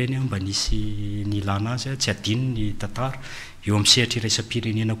 2018 reny mba nisy nilana azy tsy adino ny tantara eo amin'ny sehatra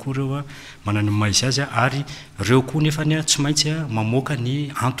iraisam-pirenena koa reo manana maizy azy ary reo koa nefa tsy maintsy mamoaka ny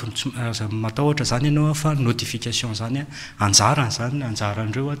antony matao ohatra zany ianao fa notification zany anjarany zany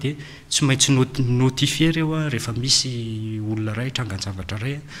anjaran'ireo dia tsy maintsy notifie reo rehefa misy olona ray trangan-javatra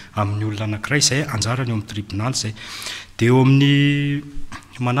ray amin'ny olona anankiray izay anjarany eo amin'ny tribunal zay dia eo amin'ny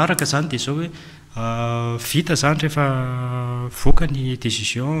manaraka zany dia zao hoe vita zany rehefa voaka ny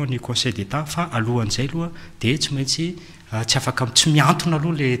décision ny conseil d'état fa alohan'izay aloha dia tsy maintsy tsy afaka tsy miantona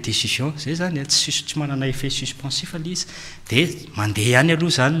aloha le décision zay zany tsy manana effet suspensif le izy dia mandeha ihany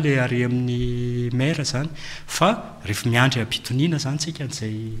aloha zany le ary amin'ny maire zany fa rehefa miandry ampitoniana zany tsika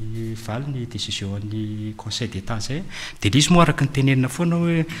n'izay valy ny décision ny conseil d'état zay dia le izy moa araka ny tenenina foana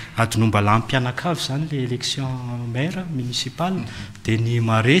hoe adonomba lampianakavy zany le élection maire municipal dia ny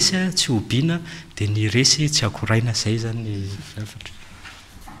maresy tsy hobiana dia ny resy tsy akoraina zay zany ny zavatra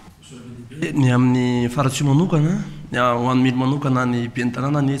ny amin'ny faratsio manokana ho an'ny mily manokana ny be ny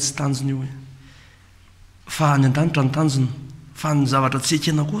tanàna ny tsy tanjony io hoe fa ny an-danitra ny tanjona fa ny zavatra tsy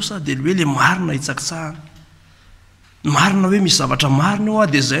ekena kosa dia le hoe le marina hitsakitsahana marina hoe misy zavatra marina io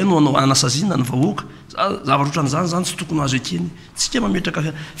dia zay no anao anasaziana ny vahoaka zavatra ohatran'izany zany tsy tokony azo ekeny tsika mametraka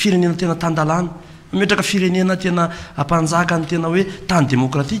firenena tena tandalàna mametraka firenena tena ampanjaka ny tena hoe tany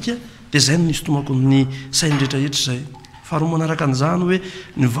démocratika dia zay no nisy tomako ny sainy rehetrarehetra zay faharoa manaraka an'izany hoe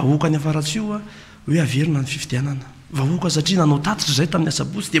ny vahoaka ny afaratsio hoe averina ny fifidianana vahoaka satria nanao tatitra zay tamin'ny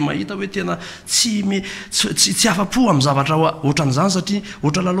asabotsy dia mahita hoe tena tsy afa-po amin'ny zavatra ohatran'izany satria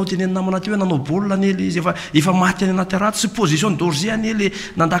ohatra lalao teneny namana ty hoe nanao baolina aniely izy efa maty any anaty raty sy position d'orgie aniely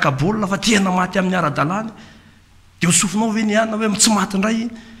nandaka baolina fa tena maty amin'ny ara-dalàny dia osofinao ve ny anina hoe tsy maty indray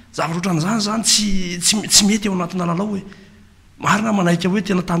zavatra ohatran'izany zany tsy mety eo anatina lalao hoe marina manahika hoe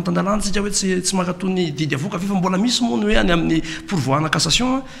tena tanytandalàna tsika hoe tsy makatony didy avoka fa mbola misy moa ny hoe any amin'ny pourvoina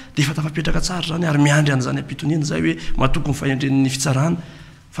cassation dia efa tafapetraka tsara zany ary miandry an'izany ampitoniana zay hoe matokony fahendren'ny fitsarana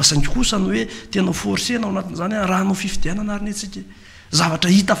fa saingy kosa ny hoe tena forcena ao anatin'izany raha anao fifidianana ary ny tsika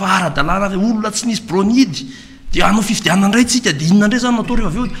zavatra hita fa ara-dalàna olona tsy nisy bronidy dia anao fifidianana indray tsika dia inona indray zany natao rehefa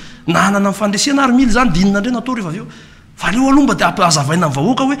aveo nanana mifandresena ary mily zany dia inona indray natao rehefa aveo fa leo aloha mba dia azavaina amin'ny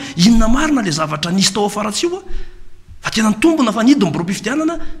vahoaka hoe inona marina le zavatra nisy tao afaratsio fa tena nitombona fa nidy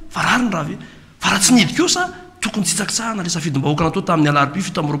mborom-pifidianana fa rary ny raha ve fa raha tsy nidy kosa tokony tsy tsakitsahana le safidim-bahoaka natao tamin'ny alarbi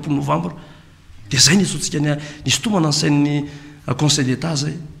fito amin'ny 20 novambra dia zay nisotsika nisy tomana ny sain'ny conseil d'état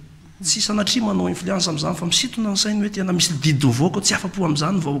zay tsy sanatria manao influence amin'izany fa misitona ny sainy hoe tena misy didy mivoaka tsy afa-po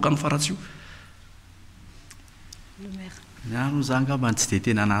amin'izany ny vahoaka ny faratsio ano zany ngamba tsy dia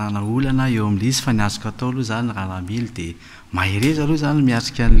tena nanana olana eo amin'le izy fa ny azoko atao aloha zany raha lamily dia mahereza aloha zany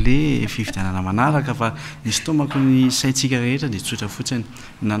miatrika an'le fifidianana manaraka fa nisy tomako ny saintsika rehetra dia tsotra fotsiny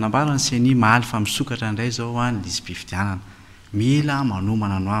nanambara ny sainy mahaly fa misokatra indray zao ny izy mpifidianana mila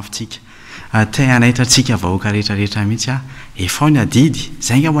manomana no avytsika te anaitrantsika vahoaka rehetrarehetra mihitsy efa ny adidy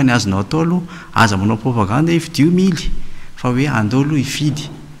zay ngamba ny azonao atao aloha aza manao propaganda ifidio mily fa hoe andao aloha ifidy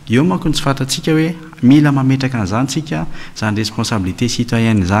eo manko ny tsy fantatsika hoe mila mametraka an'izany tsika zany responsabilité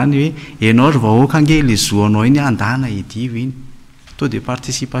citoyenne zany hoe ianao ry vahoaka ange le zoanao iny andana idio iny taux de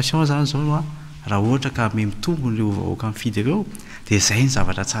participation zany zao raha ohatra ka me mitombony leo vahoaka mifidy ireo dia zay ny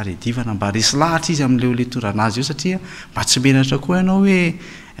zavatra tsara idivana mba resy lahatra izy amin'leo letorana azy eo satria mba tsy menatra koa ianao hoe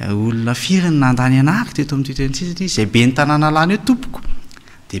olona firy ny nandany anahako teto amin'ny toetrany satria zay be ny tanàna lany hoe tompoko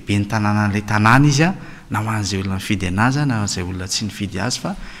dia be ny tanàna n'lay tanàna izy na ho an'izay olona mifidy anazy na zay olona tsy nifidy azy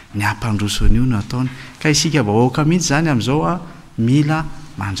fa ny ampandroson'io no ataony ka isika vahoaka mihitsy zany amin'izao mila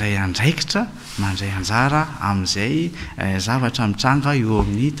mandray andraikitra mandray anjara amin'izay zavatra mitranga eo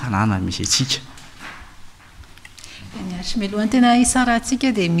amin'ny tanàna misy atsika melohan'ny tena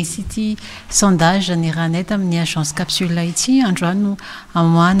isarahantsika dia misy ity sondage ny ranay tamin'ny agence capsule ity androano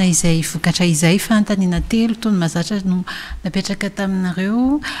amoana izay vokatra izay fanontaniana 3 taona mazatra no napetraka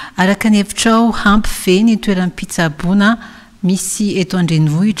taminareo araka ny hevitrao hampy ve ny toeran'ny pitsaboana misy eto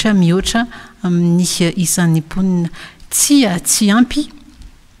andrenivohitra mihoatra amin'ny isan'ny mponina tsy ampy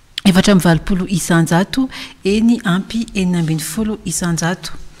 420 isanjato eny ampy 420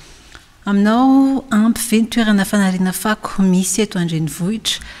 isanjato aminao ampy ve ny toerana fanariana fako misy eto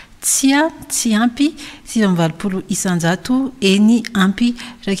andrenivohitra tsy ampy 420 isanjato eny ampy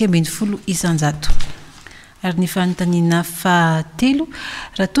 220 isanjato ary ny fanontaniana fahatelo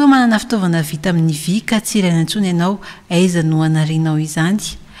raha toa manana fitaovana vita amin'ny vy ka tsy ilaina intsony ianao aiza no anarianao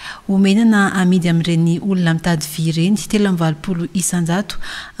izany omenana amidy amin'ireny olona mitady vy ireny 320 isanjato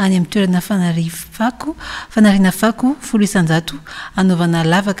any amin'ny toerana fanariana fako 10 isanjato anaovana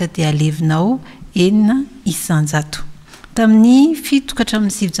lavaka dia alevinao 9 isanjato tamin'ny 7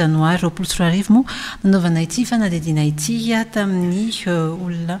 hatramin'ny 9 janoary 2024 moa nanaovana ity fanadidina ity tamin'ny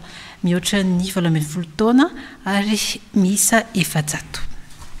olona mihoatra ny 12 taona ary miisa 400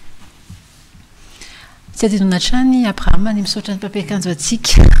 tsy adinona trany Abraham ny misaotra ny mpampiakanjo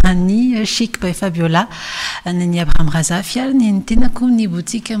atsika ny chic by Fabiola ny Abraham Razafy ary ny tenako ny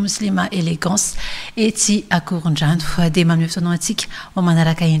boutique muslima élégance ety akorondrano dia manome fotoana atsika ho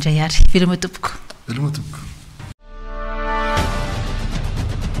manaraka indray ary veloma tompoko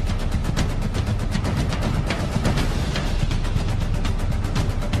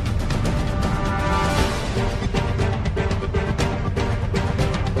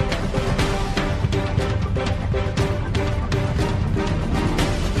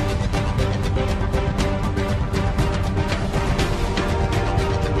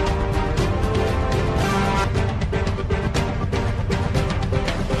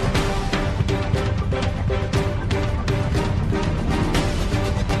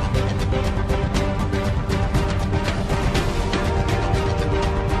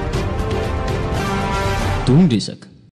Dresaka